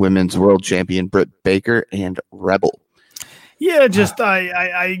AEW Women's World Champion Britt Baker and Rebel. Yeah,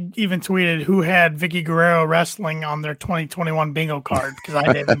 I even tweeted who had Vicky Guerrero wrestling on their 2021 bingo card because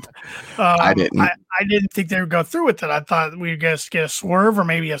I didn't. I didn't. I didn't think they would go through with it. I thought we'd just get a swerve or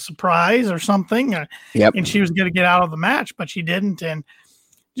maybe a surprise or something. Yep. And she was going to get out of the match, but she didn't. And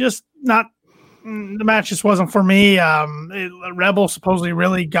just not the match just wasn't for me. Rebel supposedly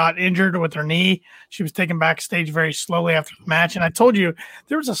really got injured with her knee. She was taken backstage very slowly after the match. And I told you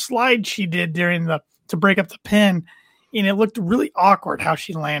there was a slide she did to break up the pin. And it looked really awkward how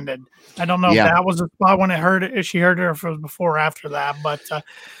she landed. I don't know if that was the spot when if she heard her, if it was before or after that. But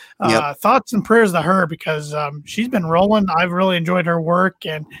thoughts and prayers to her because she's been rolling. I've really enjoyed her work,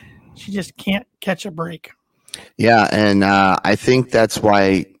 and she just can't catch a break. Yeah, and I think that's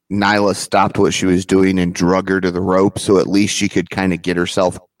why Nyla stopped what she was doing and drug her to the rope, so at least she could kind of get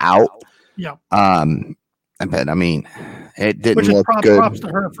herself out. Yeah. But I mean, it didn't look good. Props to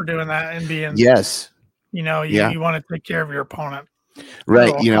her for doing that and being You want to take care of your opponent.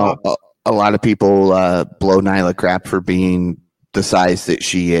 Right. A lot of people blow Nyla crap for being the size that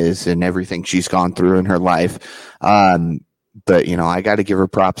she is and everything she's gone through in her life. But, I got to give her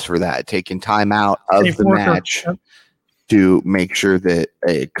props for that, taking time out of the match to make sure that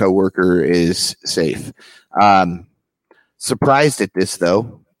a coworker is safe. Surprised at this,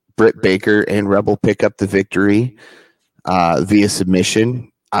 though. Britt Baker and Rebel pick up the victory via submission.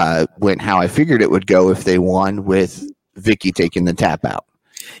 Went how I figured it would go if they won, with Vicky taking the tap out.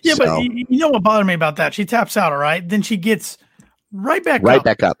 Yeah, but you know what bothered me about that? She taps out, all right? Then she gets right back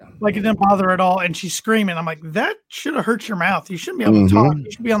up. Like it didn't bother her at all, and she's screaming. I'm like, that should have hurt your mouth. You shouldn't be able to talk.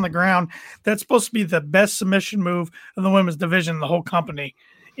 You should be on the ground. That's supposed to be the best submission move of the women's division in the whole company,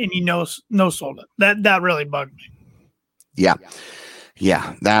 and you no-sold it. That really bugged me.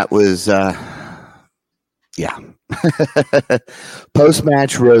 Yeah, that was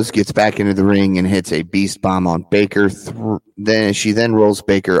Post-match, Rose gets back into the ring and hits a beast bomb on Baker. Then she rolls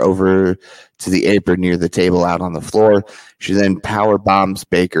Baker over to the apron near the table out on the floor. She then power bombs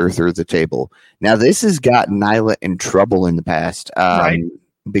Baker through the table. Now, this has gotten Nyla in trouble in the past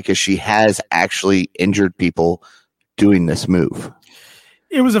because she has actually injured people doing this move.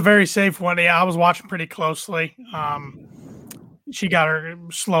 It was a very safe one. Yeah, I was watching pretty closely. She got her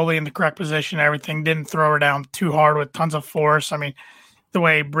slowly in the correct position. Everything didn't throw her down too hard with tons of force. I mean, the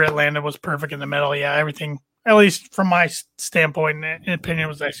way Britt landed was perfect in the middle. Yeah, everything, at least from my standpoint and opinion,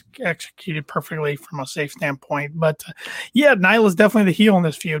 was executed perfectly from a safe standpoint. But Nyla's definitely the heel in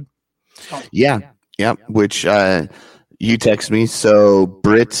this feud. So. Yeah. Which you text me. So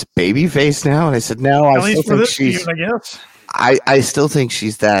Britt's babyface now, and I said no. I still think she's. Feud, I guess. I still think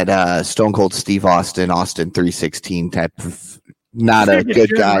she's that Stone Cold Steve Austin 316 type of. Not a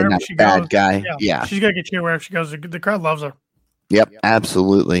good guy, not a bad guy. Yeah. She's going to get cheered wherever she goes. The crowd loves her. Yep,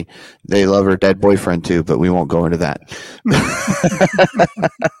 absolutely. They love her dead boyfriend, too, but we won't go into that.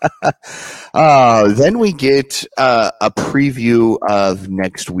 Then we get a preview of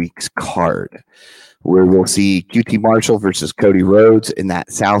next week's card, where we'll see QT Marshall versus Cody Rhodes in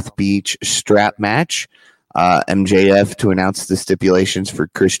that South Beach strap match. MJF to announce the stipulations for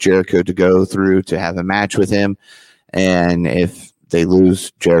Chris Jericho to go through to have a match with him. And if they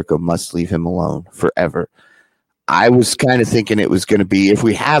lose, Jericho must leave him alone forever. I was kind of thinking it was going to be, if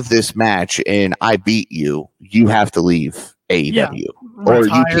we have this match and I beat you, you have to leave AEW. Or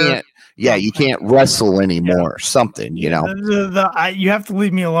you can't. Yeah, you can't wrestle anymore. Something, you have to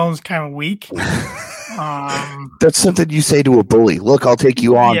leave me alone is kind of weak. That's something you say to a bully. Look, I'll take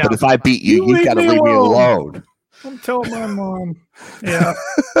you on, but if I beat you, you've got to leave me alone. I'm telling my mom. Yeah.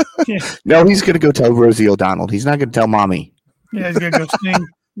 No, he's going to go tell Rosie O'Donnell. He's not going to tell mommy. Yeah, he's going to go sing.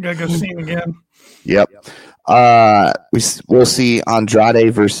 Got to go sing again. Yep. We'll see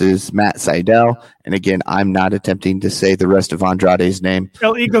Andrade versus Matt Sydal. And again, I'm not attempting to say the rest of Andrade's name.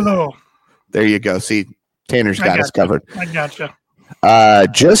 El Igalo. There you go. See, Tanner's got us covered. I gotcha.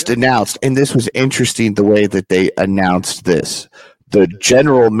 Just announced, and this was interesting the way that they announced this. The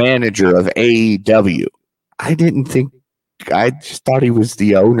general manager of AEW. I just thought he was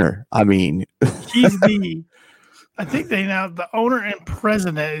the owner. I mean, he's I think the owner and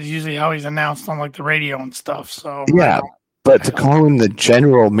president is usually how he's announced on like the radio and stuff. So but to call him the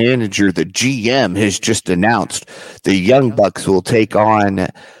general manager, the GM has just announced the Young Bucks will take on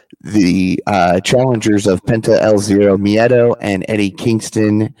the challengers of Penta El Zero Miedo and Eddie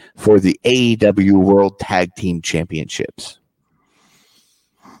Kingston for the AEW World Tag Team Championships.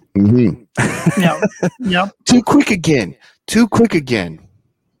 Mm-hmm. Yep. Too quick again.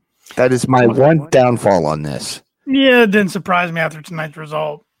 That is my one downfall on this. Yeah, it didn't surprise me after tonight's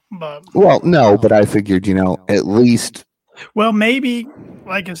result. But no, but I figured, at least. Well, maybe,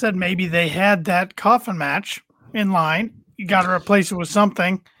 like I said, maybe they had that coffin match in line. You got to replace it with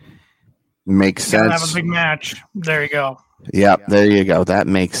something. Makes sense. Have a big match. There you go. Yep, there you go. That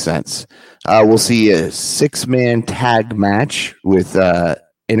makes sense. We'll see a 6-man tag match with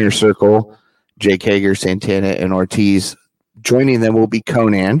Inner Circle, Jake Hager, Santana, and Ortiz. Joining them will be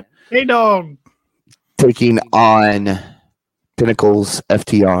Conan. Hey, dog. Taking on Pinnacles,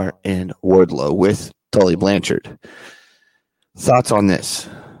 FTR, and Wardlow with Tully Blanchard. Thoughts on this?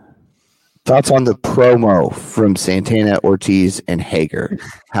 Thoughts on the promo from Santana, Ortiz, and Hager?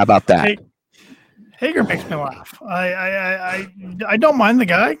 How about that? Hager makes me laugh. I don't mind the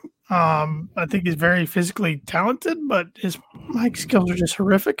guy. I think he's very physically talented, but his mic skills are just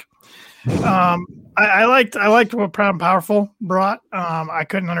horrific. I liked what Proud and Powerful brought. I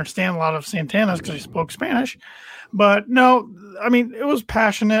couldn't understand a lot of Santana's because he spoke Spanish, but no, I mean it was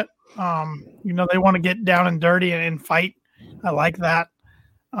passionate. They want to get down and dirty and fight. I like that.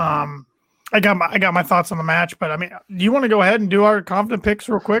 I got my thoughts on the match, but I mean, do you want to go ahead and do our confident picks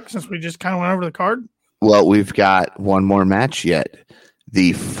real quick since we just kind of went over the card? Well, we've got one more match yet.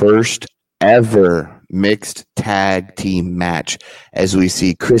 The first ever mixed tag team match as we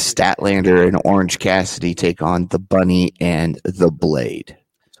see Chris Statlander and Orange Cassidy take on the Bunny and the Blade.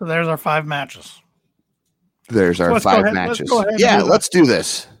 So there's our 5 matches. There's our 5 matches. Let's do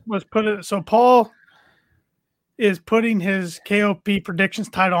this. Let's put it. So Paul is putting his KOP predictions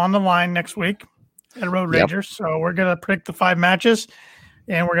title on the line next week at Road Rangers. So we're going to pick the 5 matches,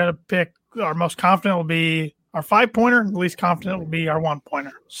 and we're going to pick our most confident will be our 5-pointer, the least confident will be our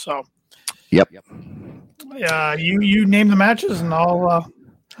 1-pointer. So, you name the matches, and I'll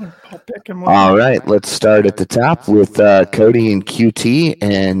pick them. All right, let's start at the top with Cody and QT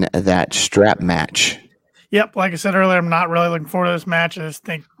and that strap match. Yep, like I said earlier, I'm not really looking forward to this match. I just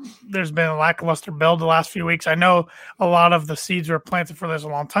think there's been a lackluster build the last few weeks. I know a lot of the seeds were planted for this a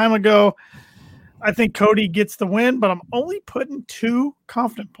long time ago. I think Cody gets the win, but I'm only putting 2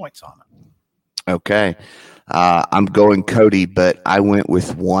 confident points on it. Okay. I'm going Cody, but I went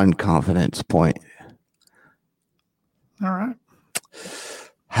with 1 confidence point. All right.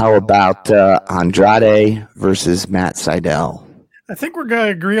 How about Andrade versus Matt Sydal? I think we're going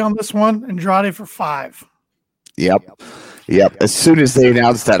to agree on this one. Andrade for 5. Yep. As soon as they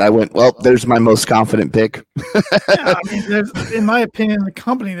announced that, I went, well, there's my most confident pick. I mean, in my opinion, in the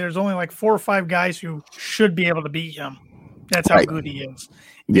company, there's only like 4 or 5 guys who should be able to beat him. That's how good he is.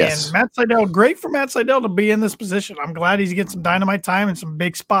 Yes. And Matt Sydal, great for Matt Sydal to be in this position. I'm glad he's getting some Dynamite time and some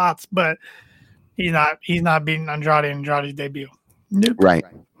big spots, but he's not beating Andrade in Andrade's debut. Nope. Right.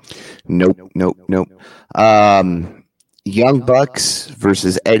 Nope. Young Bucks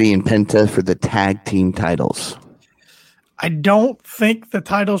versus Eddie and Penta for the tag team titles. I don't think the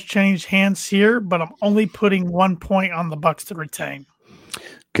titles changed hands here, but I'm only putting 1 point on the Bucks to retain.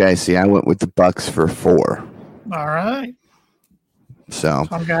 Okay, see, I went with the Bucks for 4. All right. So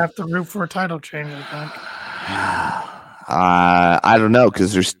I'm gonna have to root for a title change, I think. I don't know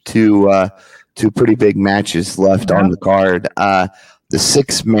because there's two pretty big matches left on the card. The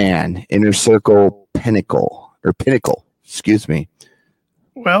 6-man Inner Circle Pinnacle. Excuse me.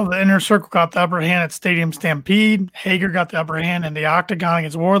 Well, the Inner Circle got the upper hand at Stadium Stampede. Hager got the upper hand in the Octagon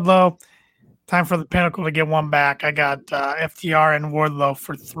against Wardlow. Time for the Pinnacle to get one back. I got FTR and Wardlow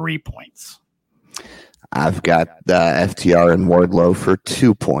for 3 points. I've got FTR and Wardlow for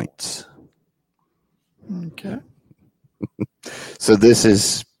 2 points. Okay. So this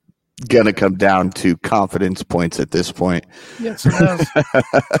is going to come down to confidence points at this point. Yes, it does.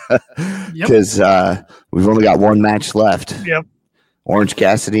 Because we've only got 1 match left. Yep. Orange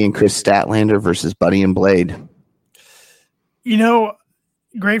Cassidy and Chris Statlander versus Buddy and Blade.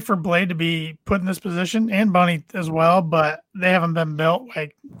 Great for Blade to be put in this position and Bunny as well, but they haven't been built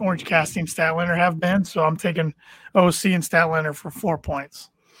like Orange Cassidy and Statlander have been. So I'm taking OC and Statlander for 4 points.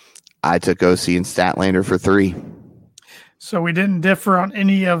 I took OC and Statlander for 3. So we didn't differ on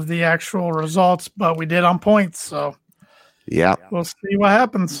any of the actual results, but we did on points. So yeah, we'll see what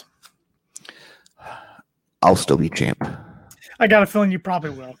happens. I'll still be champ. I got a feeling you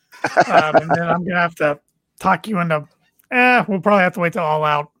probably will. And then I'm going to have to talk you into we'll probably have to wait till All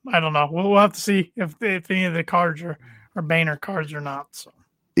Out. I don't know. We'll have to see if any of the cards are Boehner cards or not. So.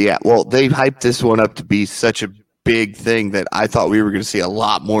 Yeah, well, they hyped this one up to be such a big thing that I thought we were going to see a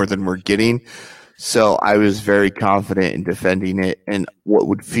lot more than we're getting. So I was very confident in defending it and what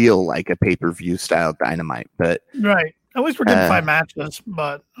would feel like a pay-per-view style Dynamite. But right, at least we're getting 5 matches.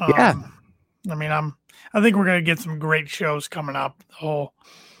 But yeah, I mean, I think we're going to get some great shows coming up.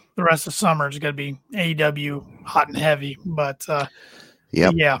 The the rest of summer is going to be AEW hot and heavy. But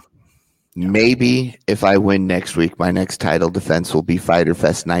yep. Yeah. Maybe if I win next week, my next title defense will be Fyter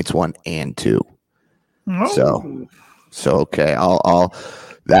Fest nights 1 and 2. Oh. So okay, I'll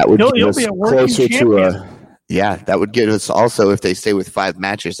that would get us closer to that would get us also, if they stay with 5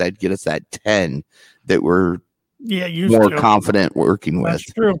 matches, that'd get us that 10 that we're more confident working with.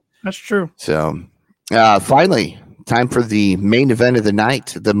 That's true. So finally, time for the main event of the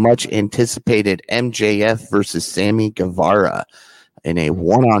night, the much anticipated MJF versus Sammy Guevara in a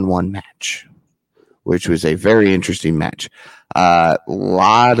one-on-one match, which was a very interesting match. A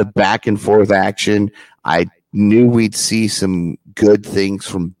lot of back and forth action. I knew we'd see some good things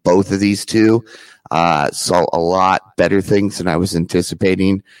from both of these two. Saw a lot better things than I was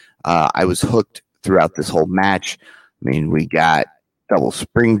anticipating. I was hooked throughout this whole match. I mean, we got double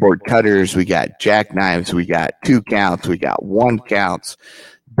springboard cutters, we got jackknives, we got 2 counts, we got 1 counts,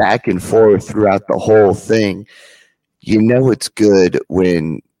 back and forth throughout the whole thing. You know it's good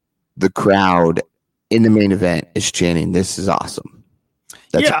when the crowd in the main event is chanting, "This is awesome."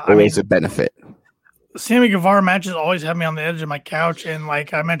 That's always a benefit. Sammy Guevara matches always have me on the edge of my couch. And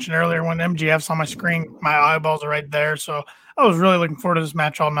like I mentioned earlier, when MJF's on my screen, my eyeballs are right there. So I was really looking forward to this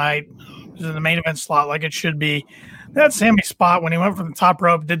match all night. It was in the main event slot like it should be. That Sammy spot when he went from the top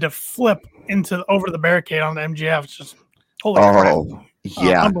rope, did the flip over the barricade on the MJF. It's just holy crap.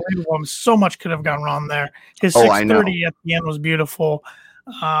 Yeah. Unbelievable. So much could have gone wrong there. His 630 at the end was beautiful.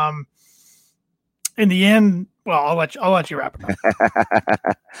 In the end, well, I'll let you wrap it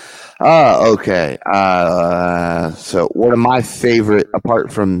up. Okay. So one of my favorite,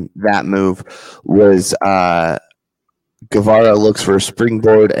 apart from that move, was Guevara looks for a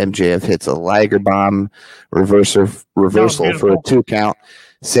springboard. MJF hits a Liger bomb, reversal for a 2 count.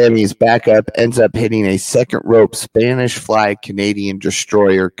 Sammy's back up, ends up hitting a second rope Spanish Fly Canadian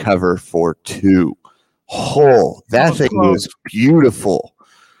Destroyer cover for 2. That thing was beautiful.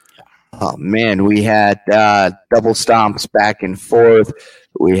 Oh, man, we had double stomps back and forth.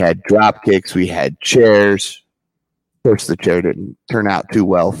 We had drop kicks. We had chairs. Of course, the chair didn't turn out too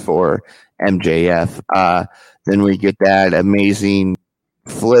well for MJF. Then we get that amazing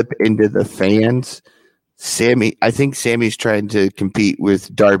flip into the fans. I think Sammy's trying to compete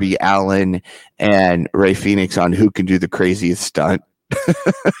with Darby Allin and Rey Fenix on who can do the craziest stunt.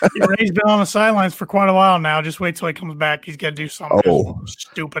 Ray's been on the sidelines for quite a while now. Just wait till he comes back. He's got to do something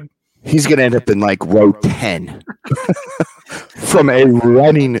stupid. He's going to end up in like row 10 from a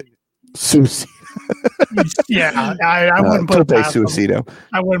running suicide. Yeah, I wouldn't put it past him.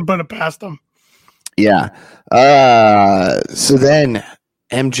 I wouldn't put it past him. Yeah. So then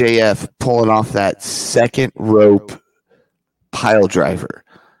MJF pulling off that second rope pile driver.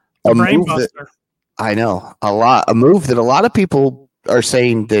 A move that, I know, a move that a lot of people are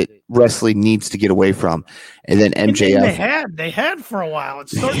saying that wrestling needs to get away from. And then MJF. They had for a while.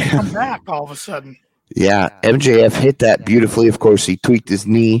 It's starting to come back all of a sudden. Yeah, MJF hit that beautifully. Of course, he tweaked his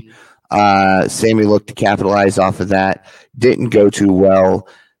knee. Sammy looked to capitalize off of that. Didn't go too well.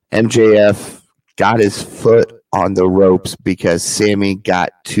 MJF got his foot on the ropes because Sammy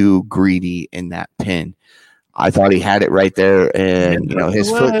got too greedy in that pin. I thought he had it right there, and his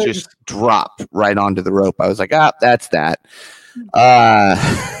foot just dropped right onto the rope. I was like, that's that.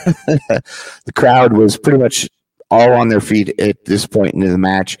 The crowd was pretty much all on their feet at this point into the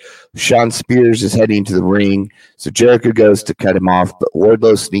match. Shawn Spears is heading to the ring, so Jericho goes to cut him off, but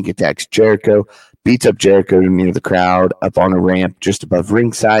Wardlow sneak attacks Jericho, beats up Jericho near the crowd up on a ramp just above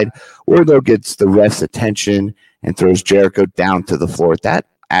ringside. Wardlow gets the ref's attention and throws Jericho down to the floor. That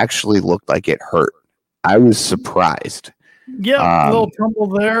actually looked like it hurt. I was surprised. Yeah, a little tumble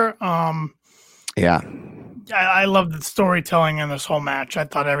there. Yeah. I love the storytelling in this whole match. I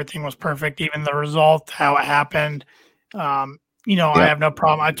thought everything was perfect, even the result, how it happened. I have no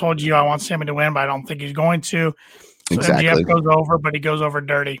problem. I told you I want Sammy to win, but I don't think he's going to. So exactly. MJF goes over, but he goes over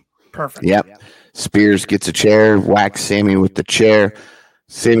dirty. Perfect. Yep. Spears gets a chair, whacks Sammy with the chair.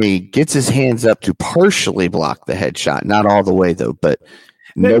 Sammy gets his hands up to partially block the headshot. Not all the way, though, but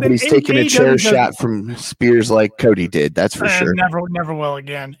nobody's taking a chair shot from Spears like Cody did. That's for sure. Never will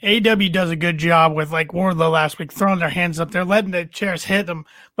again. AEW does a good job with, like Wardlow last week, throwing their hands up. They're letting the chairs hit them,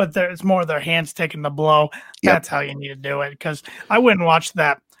 but it's more their hands taking the blow. That's how you need to do it, because I wouldn't watch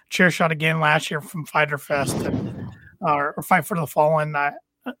that chair shot again last year from Fyter Fest or Fight for the Fallen. I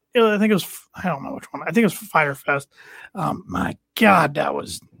think it was, I don't know which one. I think it was Fyter Fest. My God, that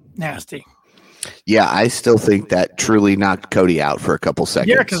was nasty. Yeah, I still think that truly knocked Cody out for a couple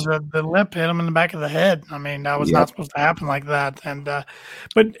seconds. Yeah, because the lip hit him in the back of the head. I mean, that was not supposed to happen like that. And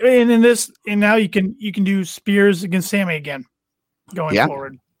now you can do Spears against Sammy again going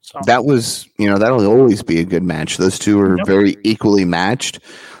forward. So that was, that'll always be a good match. Those two are very equally matched.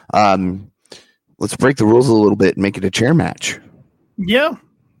 Let's break the rules a little bit and make it a chair match. Yeah,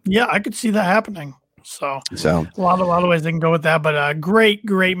 I could see that happening. So a lot of ways they can go with that, but a great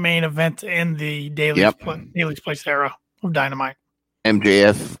main event in the Daily's Place era of Dynamite.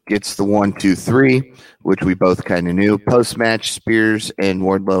 MJF gets the 1, 2, 3, which we both kind of knew. Post-match, Spears and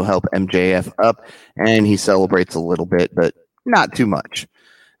Wardlow help MJF up, and he celebrates a little bit, but not too much.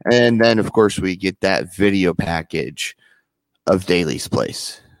 And then, of course, we get that video package of Daily's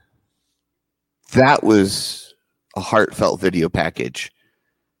Place. That was a heartfelt video package,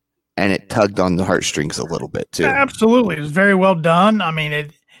 and it tugged on the heartstrings a little bit, too. Absolutely. It was very well done. I mean,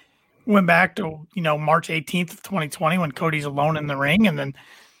 it went back to, March 18th of 2020 when Cody's alone in the ring, and then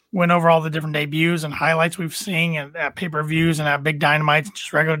went over all the different debuts and highlights we've seen at pay-per-views and at big Dynamites and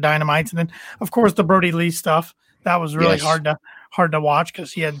just regular Dynamites. And then, of course, the Brody Lee stuff. That was really hard to watch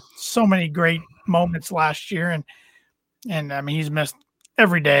because he had so many great moments last year. And I mean, he's missed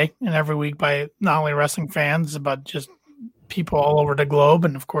every day and every week by not only wrestling fans, but just people all over the globe.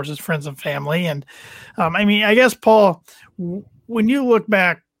 And, of course, his friends and family. And, I mean, I guess, Paul, when you look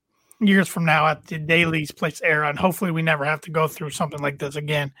back years from now at the Daily's Place era, and hopefully we never have to go through something like this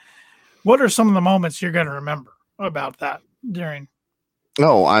again, what are some of the moments you're going to remember about that during?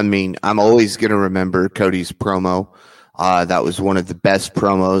 Oh, I mean, I'm always going to remember Cody's promo. That was one of the best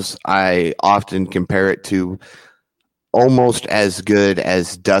promos. I often compare it to almost as good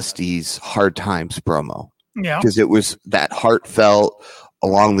as Dusty's Hard Times promo. Yeah. Because it was that heartfelt,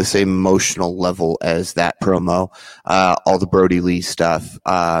 along the same emotional level as that promo, all the Brody Lee stuff,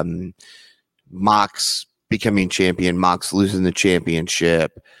 Mox becoming champion, Mox losing the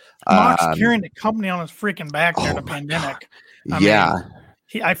championship. Mox carrying the company on his freaking back during the pandemic.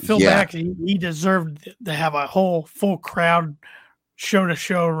 I feel bad. He deserved to have a whole full crowd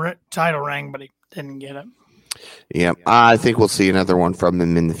show-to-show title ring, but he didn't get it. Yeah, I think we'll see another one from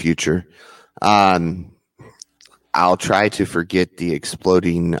him in the future. I'll try to forget the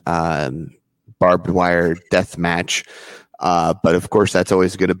exploding barbed wire death match, but of course that's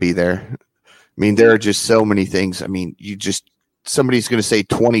always going to be there. I mean, there are just so many things. I mean, somebody's going to say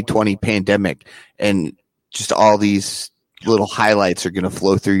 2020 pandemic, and just all these little highlights are going to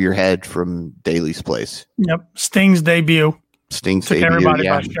flow through your head from Daily's Place. Yep, Sting's debut. Took everybody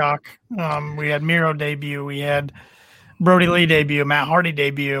by shock. We had Miro debut. We had Brody Lee debut. Matt Hardy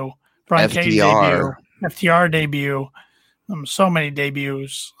debut. Brian Cage debut. FTR debut, so many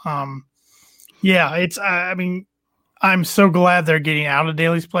debuts. It's. I mean, I'm so glad they're getting out of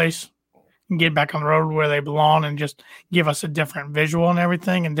Daily's Place and get back on the road where they belong, and just give us a different visual and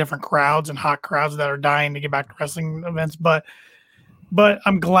everything, and different crowds and hot crowds that are dying to get back to wrestling events. But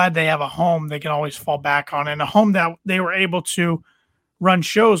I'm glad they have a home they can always fall back on, and a home that they were able to run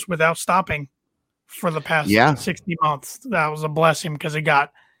shows without stopping for the past 60 months. That was a blessing because it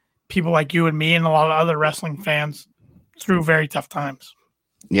got people like you and me and a lot of other wrestling fans through very tough times.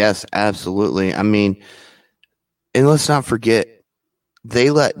 Yes, absolutely. I mean, and let's not forget,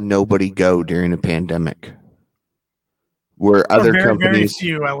 they let nobody go during a pandemic. Where other companies,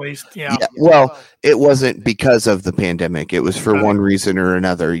 very few at least, yeah. Well, it wasn't because of the pandemic. It was for one reason or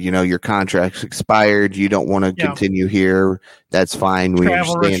another. Your contract's expired. You don't want to continue here. That's fine. We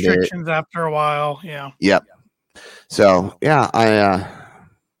Travel understand restrictions after a while. Yeah. Yep. So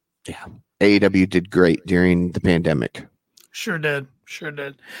AEW did great during the pandemic. Sure did.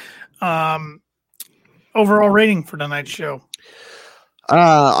 Overall rating for tonight's show.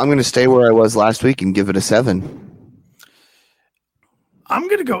 I'm going to stay where I was last week and give it a 7. I'm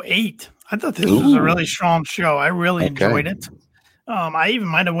going to go 8. I thought this was a really strong show. I really enjoyed it. I even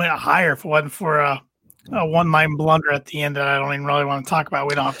might have went higher if it wasn't for a one-line blunder at the end that I don't even really want to talk about.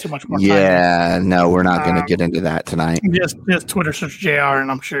 We don't have too much more time. Yeah, no, we're not going to get into that tonight. Just Twitter search JR,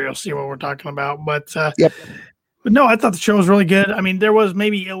 and I'm sure you'll see what we're talking about. But But no, I thought the show was really good. I mean, there was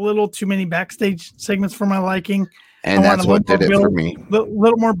maybe a little too many backstage segments for my liking. And that's what did it for me. A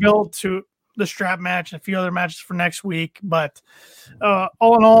little more build to the strap match and a few other matches for next week. But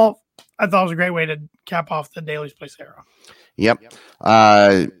all in all, I thought it was a great way to cap off the Daily's Place era. Yep.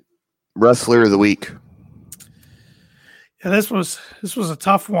 Wrestler of the week. Yeah, this was a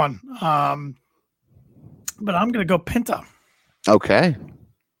tough one. But I'm going to go Penta. Okay.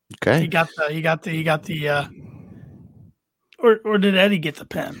 He got the or did Eddie get the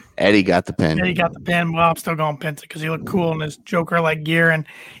pin? Eddie got the pin. Eddie got the pin. Well, I'm still going Penta because he looked cool in his Joker-like gear, and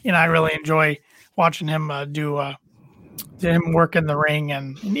I really enjoy watching him do him work in the ring.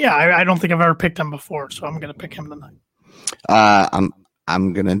 And I don't think I've ever picked him before, so I'm going to pick him tonight.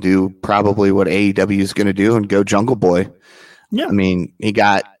 I'm going to do probably what AEW is going to do and go Jungle Boy. Yeah. I mean, he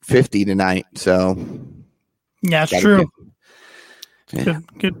got 50 tonight, so. Yeah, it's true.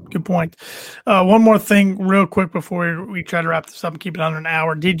 Good point. One more thing real quick before we try to wrap this up and keep it under an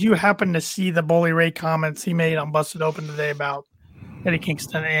hour. Did you happen to see the Bully Ray comments he made on Busted Open today about Eddie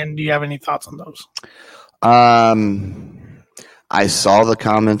Kingston, and do you have any thoughts on those? I saw the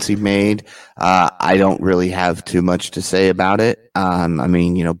comments he made. I don't really have too much to say about it. I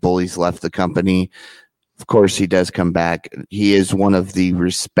mean, Bully's left the company. Of course, he does come back. He is one of the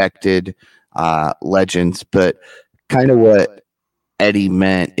respected legends, but kind of what Eddie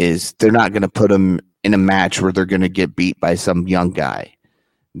meant is they're not going to put him in a match where they're going to get beat by some young guy.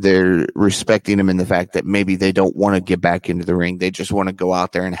 They're respecting him in the fact that maybe they don't want to get back into the ring. They just want to go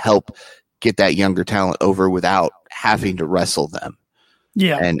out there and help get that younger talent over without having to wrestle them.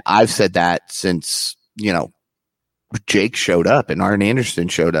 Yeah. And I've said that since, Jake showed up and Arn Anderson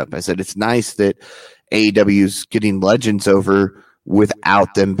showed up. I said, it's nice that AEW's getting legends over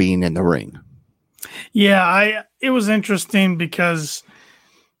without them being in the ring. Yeah, it was interesting because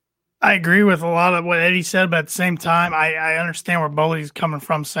I agree with a lot of what Eddie said, but at the same time, I understand where Bully's coming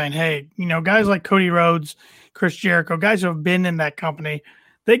from, saying, hey, guys like Cody Rhodes, Chris Jericho, guys who have been in that company,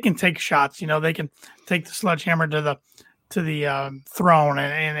 they can take shots. They can take the sledgehammer to the throne,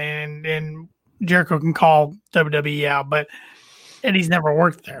 and Jericho can call WWE out, but Eddie's never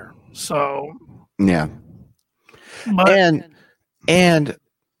worked there. So yeah, but, and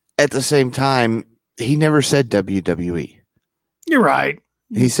at the same time, he never said WWE. You're right.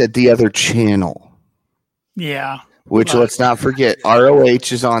 He said the other channel. Yeah. Which, let's not forget,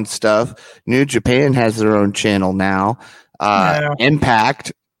 ROH is on stuff. New Japan has their own channel now.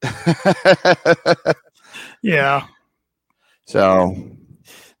 Impact. Yeah. So.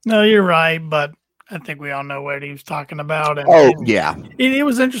 No, you're right, but I think we all know what he was talking about. Yeah. It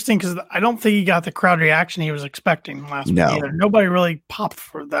was interesting because I don't think he got the crowd reaction he was expecting last week either. Nobody really popped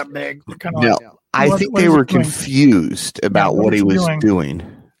for that big. No. I think they were confused about what he was doing.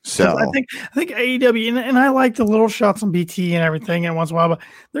 So I think AEW, and I like the little shots on BT and everything and once in a while, but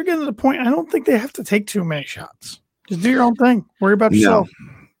they're getting to the point I don't think they have to take too many shots. Just do your own thing. Worry about yourself.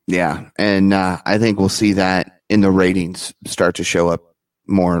 Yeah. And I think we'll see that in the ratings start to show up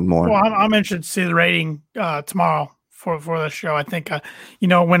more and more. Well, I'm interested to see the rating tomorrow for the show. I think it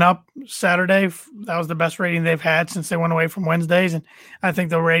went up Saturday. That was the best rating they've had since they went away from Wednesdays, and I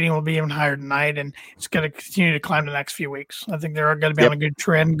think the rating will be even higher tonight, and it's going to continue to climb the next few weeks. I think they're going to be on a good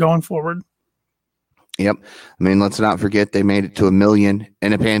trend going forward. Yep. I mean, let's not forget they made it to 1 million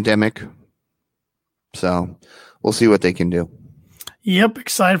in a pandemic, so we'll see what they can do. Yep.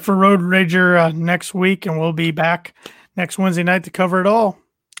 Excited for Road Rager next week, and we'll be back next Wednesday night to cover it all.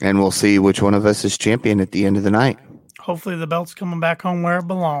 And we'll see which one of us is champion at the end of the night. Hopefully the belt's coming back home where it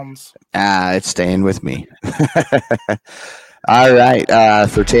belongs. It's staying with me. All right.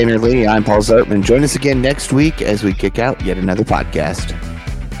 For Tanner Lee, I'm Paul Zartman. Join us again next week as we kick out yet another podcast.